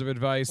great words of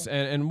advice,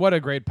 and what a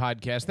great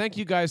podcast. Thank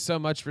you guys so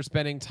much for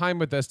spending time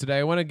with us today.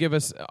 I want to give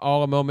us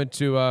all a moment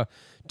to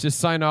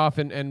sign off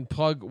and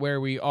plug where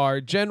we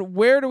are. Jen,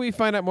 where do we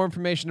find out more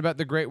information about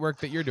the great work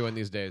that you're doing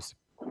these days?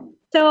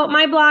 So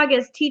my blog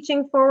is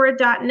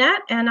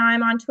teachingforward.net, and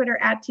I'm on Twitter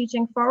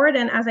 @teachingforward.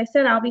 And as I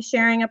said, I'll be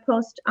sharing a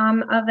post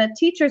of a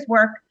teacher's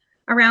work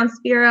around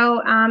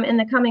Sphero in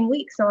the coming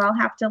week. So I'll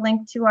have to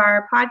link to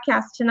our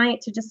podcast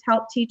tonight to just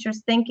help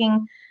teachers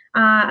thinking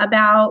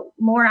about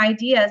more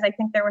ideas. I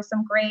think there were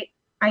some great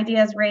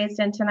ideas raised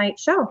in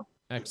tonight's show.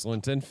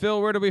 Excellent. And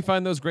Phil, where do we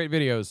find those great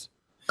videos?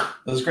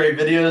 Those great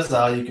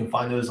videos, you can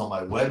find those on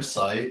my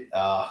website.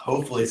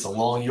 Hopefully it's a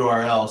long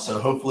URL, so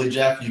hopefully,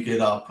 Jeff, you could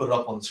put it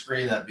up on the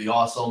screen. That'd be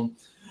awesome.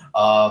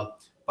 But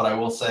I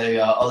will say,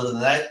 other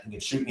than that, you can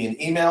shoot me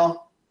an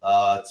email.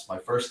 It's my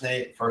first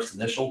name, first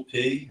initial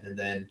P, and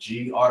then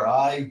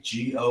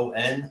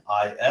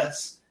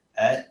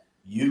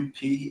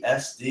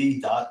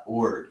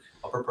GRIGONIS@upsd.org,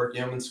 Upper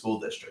Perkiomen School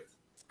District.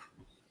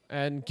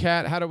 And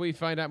Kat, how do we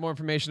find out more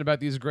information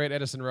about these great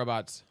Edison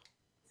robots?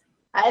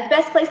 The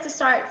best place to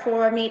start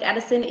for Meet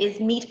Edison is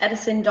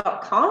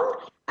meetedison.com.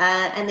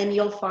 And then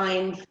you'll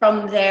find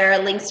from there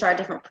links to our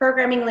different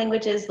programming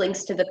languages,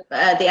 links to the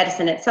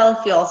Edison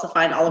itself. You'll also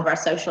find all of our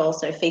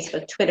socials, so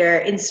Facebook,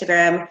 Twitter,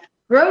 Instagram,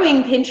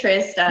 growing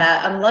Pinterest.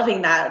 I'm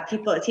loving that.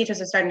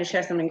 Teachers are starting to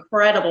share some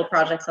incredible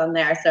projects on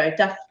there. So I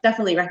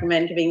definitely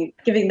recommend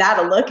giving that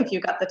a look if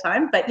you've got the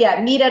time. But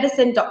yeah,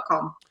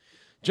 meetedison.com.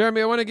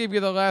 Jeremy, I want to give you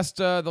the last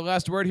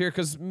word here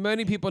because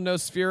many people know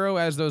Sphero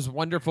as those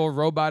wonderful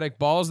robotic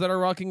balls that are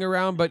rocking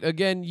around. But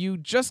again, you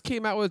just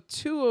came out with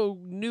 2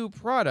 new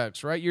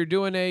products, right? You're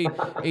doing a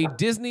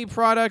Disney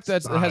product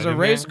that has a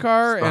race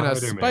car and a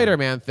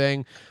Spider-Man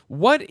thing.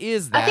 What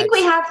is that? I think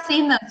we have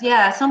seen those,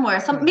 somewhere.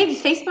 Maybe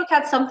Facebook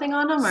had something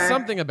on them, or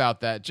something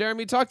about that.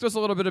 Jeremy, talk to us a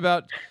little bit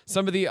about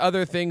some of the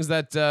other things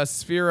that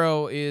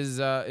Sphero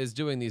is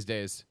doing these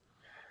days.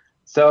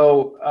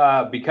 So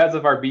because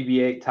of our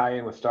BB-8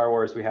 tie-in with Star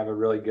Wars, we have a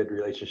really good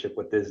relationship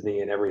with Disney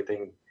and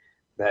everything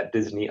that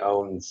Disney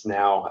owns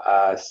now.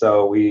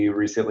 So we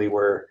recently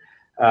were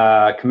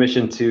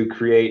commissioned to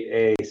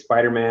create a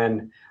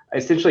Spider-Man,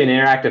 essentially an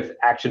interactive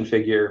action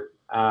figure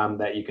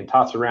that you can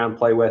toss around,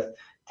 play with,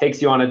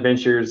 takes you on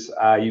adventures.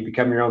 You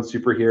become your own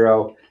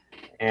superhero,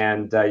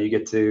 and you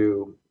get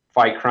to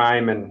fight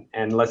crime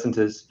and listen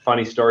to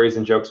funny stories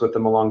and jokes with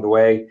them along the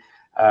way.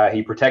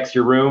 He protects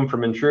your room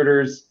from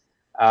intruders.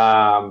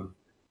 And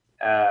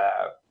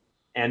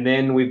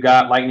then we've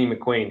got Lightning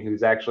McQueen,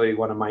 who's actually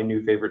one of my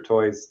new favorite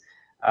toys.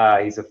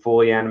 He's a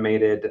fully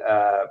animated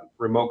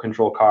remote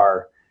control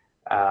car.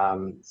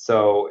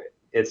 So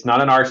it's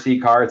not an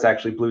RC car. It's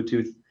actually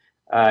Bluetooth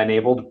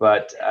enabled,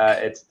 but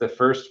it's the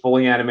first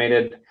fully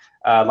animated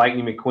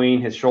Lightning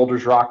McQueen. His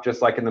shoulders rock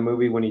just like in the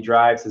movie when he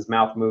drives. His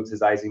mouth moves,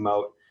 his eyes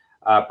emote.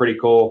 Pretty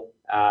cool.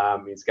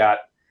 He's got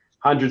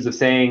hundreds of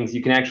sayings.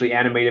 You can actually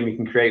animate him. You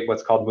can create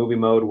what's called movie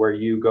mode, where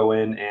you go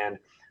in and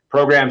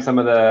program some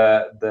of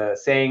the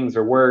sayings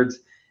or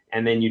words,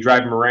 and then you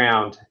drive him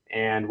around.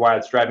 And while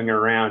it's driving it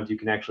around, you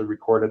can actually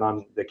record it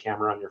on the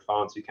camera on your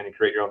phone, so you kind of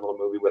create your own little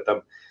movie with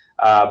them.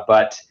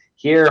 But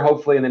here,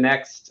 hopefully in the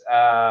next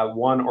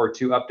 1 or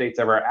 2 updates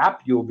of our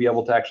app, you'll be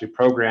able to actually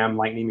program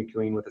Lightning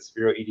McQueen with a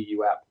Sphero EDU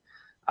app.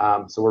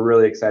 So we're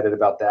really excited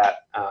about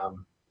that.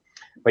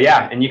 But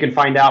yeah, and you can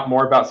find out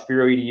more about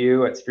Sphero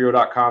EDU at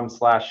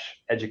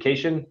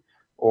sphero.com/education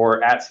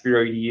or at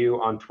Sphero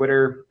EDU on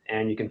Twitter.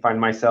 And you can find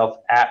myself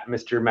at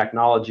Mr.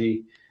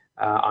 Machnology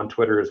on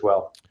Twitter as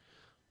well.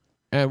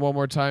 And one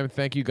more time,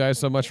 thank you guys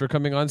so much for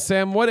coming on.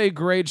 Sam, what a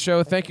great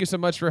show. Thank you so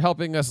much for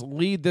helping us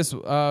lead this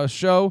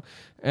show.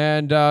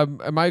 And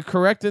am I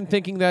correct in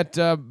thinking that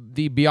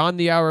the Beyond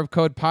the Hour of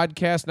Code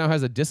podcast now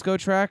has a disco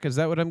track? Is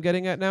that what I'm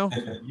getting at now?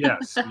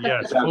 Yes.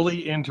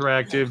 Fully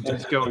interactive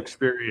disco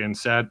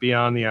experience at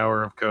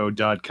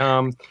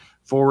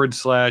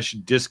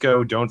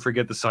beyondthehourofcode.com/disco. Don't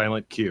forget the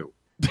silent Q.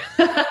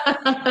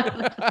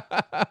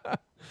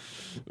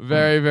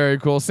 Very, very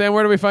cool. Sam,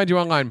 where do we find you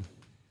online?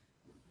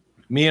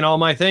 Me and all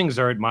my things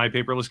are at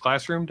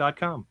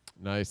mypaperlessclassroom.com.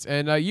 Nice.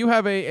 And you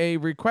have a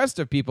request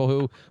of people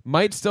who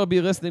might still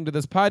be listening to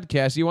this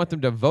podcast. You want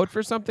them to vote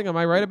for something? Am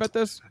I right about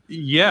this?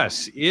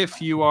 Yes.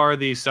 If you are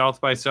the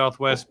South by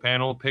Southwest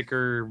panel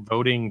picker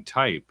voting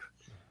type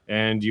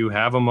and you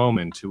have a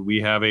moment, we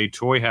have a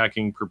toy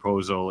hacking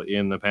proposal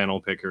in the panel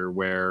picker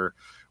where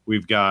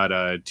we've got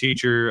a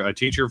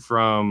teacher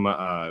from,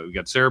 we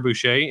got Sarah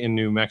Boucher in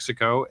New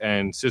Mexico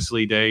and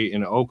Cicely Day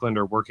in Oakland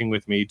are working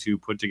with me to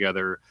put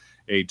together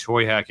a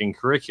toy hacking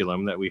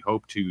curriculum that we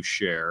hope to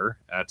share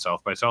at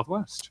South by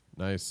Southwest.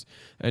 Nice.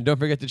 And don't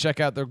forget to check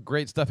out the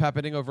great stuff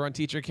happening over on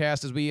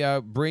TeacherCast as we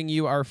bring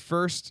you our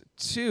first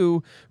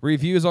 2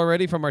 reviews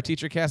already from our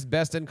TeacherCast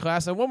Best in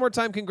Class. And one more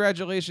time,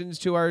 congratulations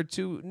to our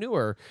 2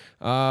 newer.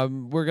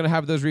 We're going to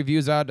have those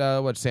reviews out,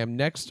 Sam,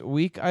 next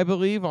week, I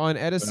believe, on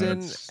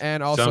Edison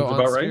and also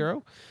on Sphero.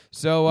 Right.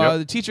 So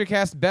the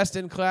TeacherCast Best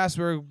in Class,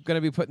 we're going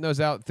to be putting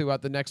those out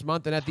throughout the next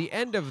month. And at the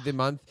end of the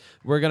month,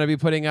 we're going to be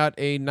putting out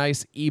a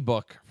nice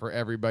ebook for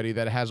everybody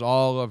that has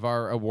all of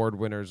our award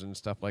winners and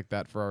stuff like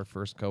that for our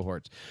first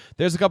cohorts.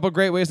 There's a couple of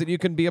great ways that you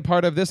can be a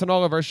part of this and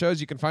all of our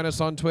shows. You can find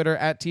us on Twitter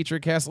at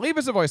TeacherCast. Leave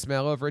us a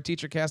voicemail over at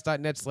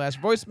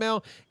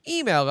teachercast.net/voicemail.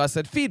 Email us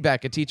at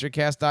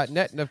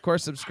feedback@teachercast.net. And, of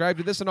course, subscribe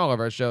to this and all of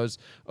our shows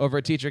over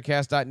at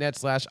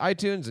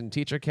teachercast.net/iTunes and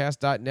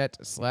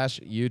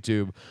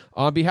teachercast.net/YouTube.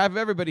 On behalf of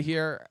everybody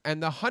here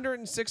and the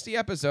 160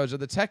 episodes of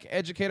the Tech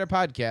Educator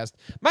Podcast,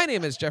 my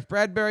name is Jeff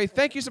Bradbury.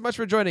 Thank you so much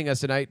for joining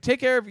us tonight.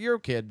 Take care of your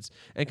kids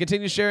and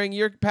continue sharing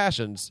your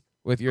passions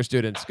with your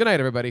students. Good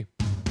night, everybody.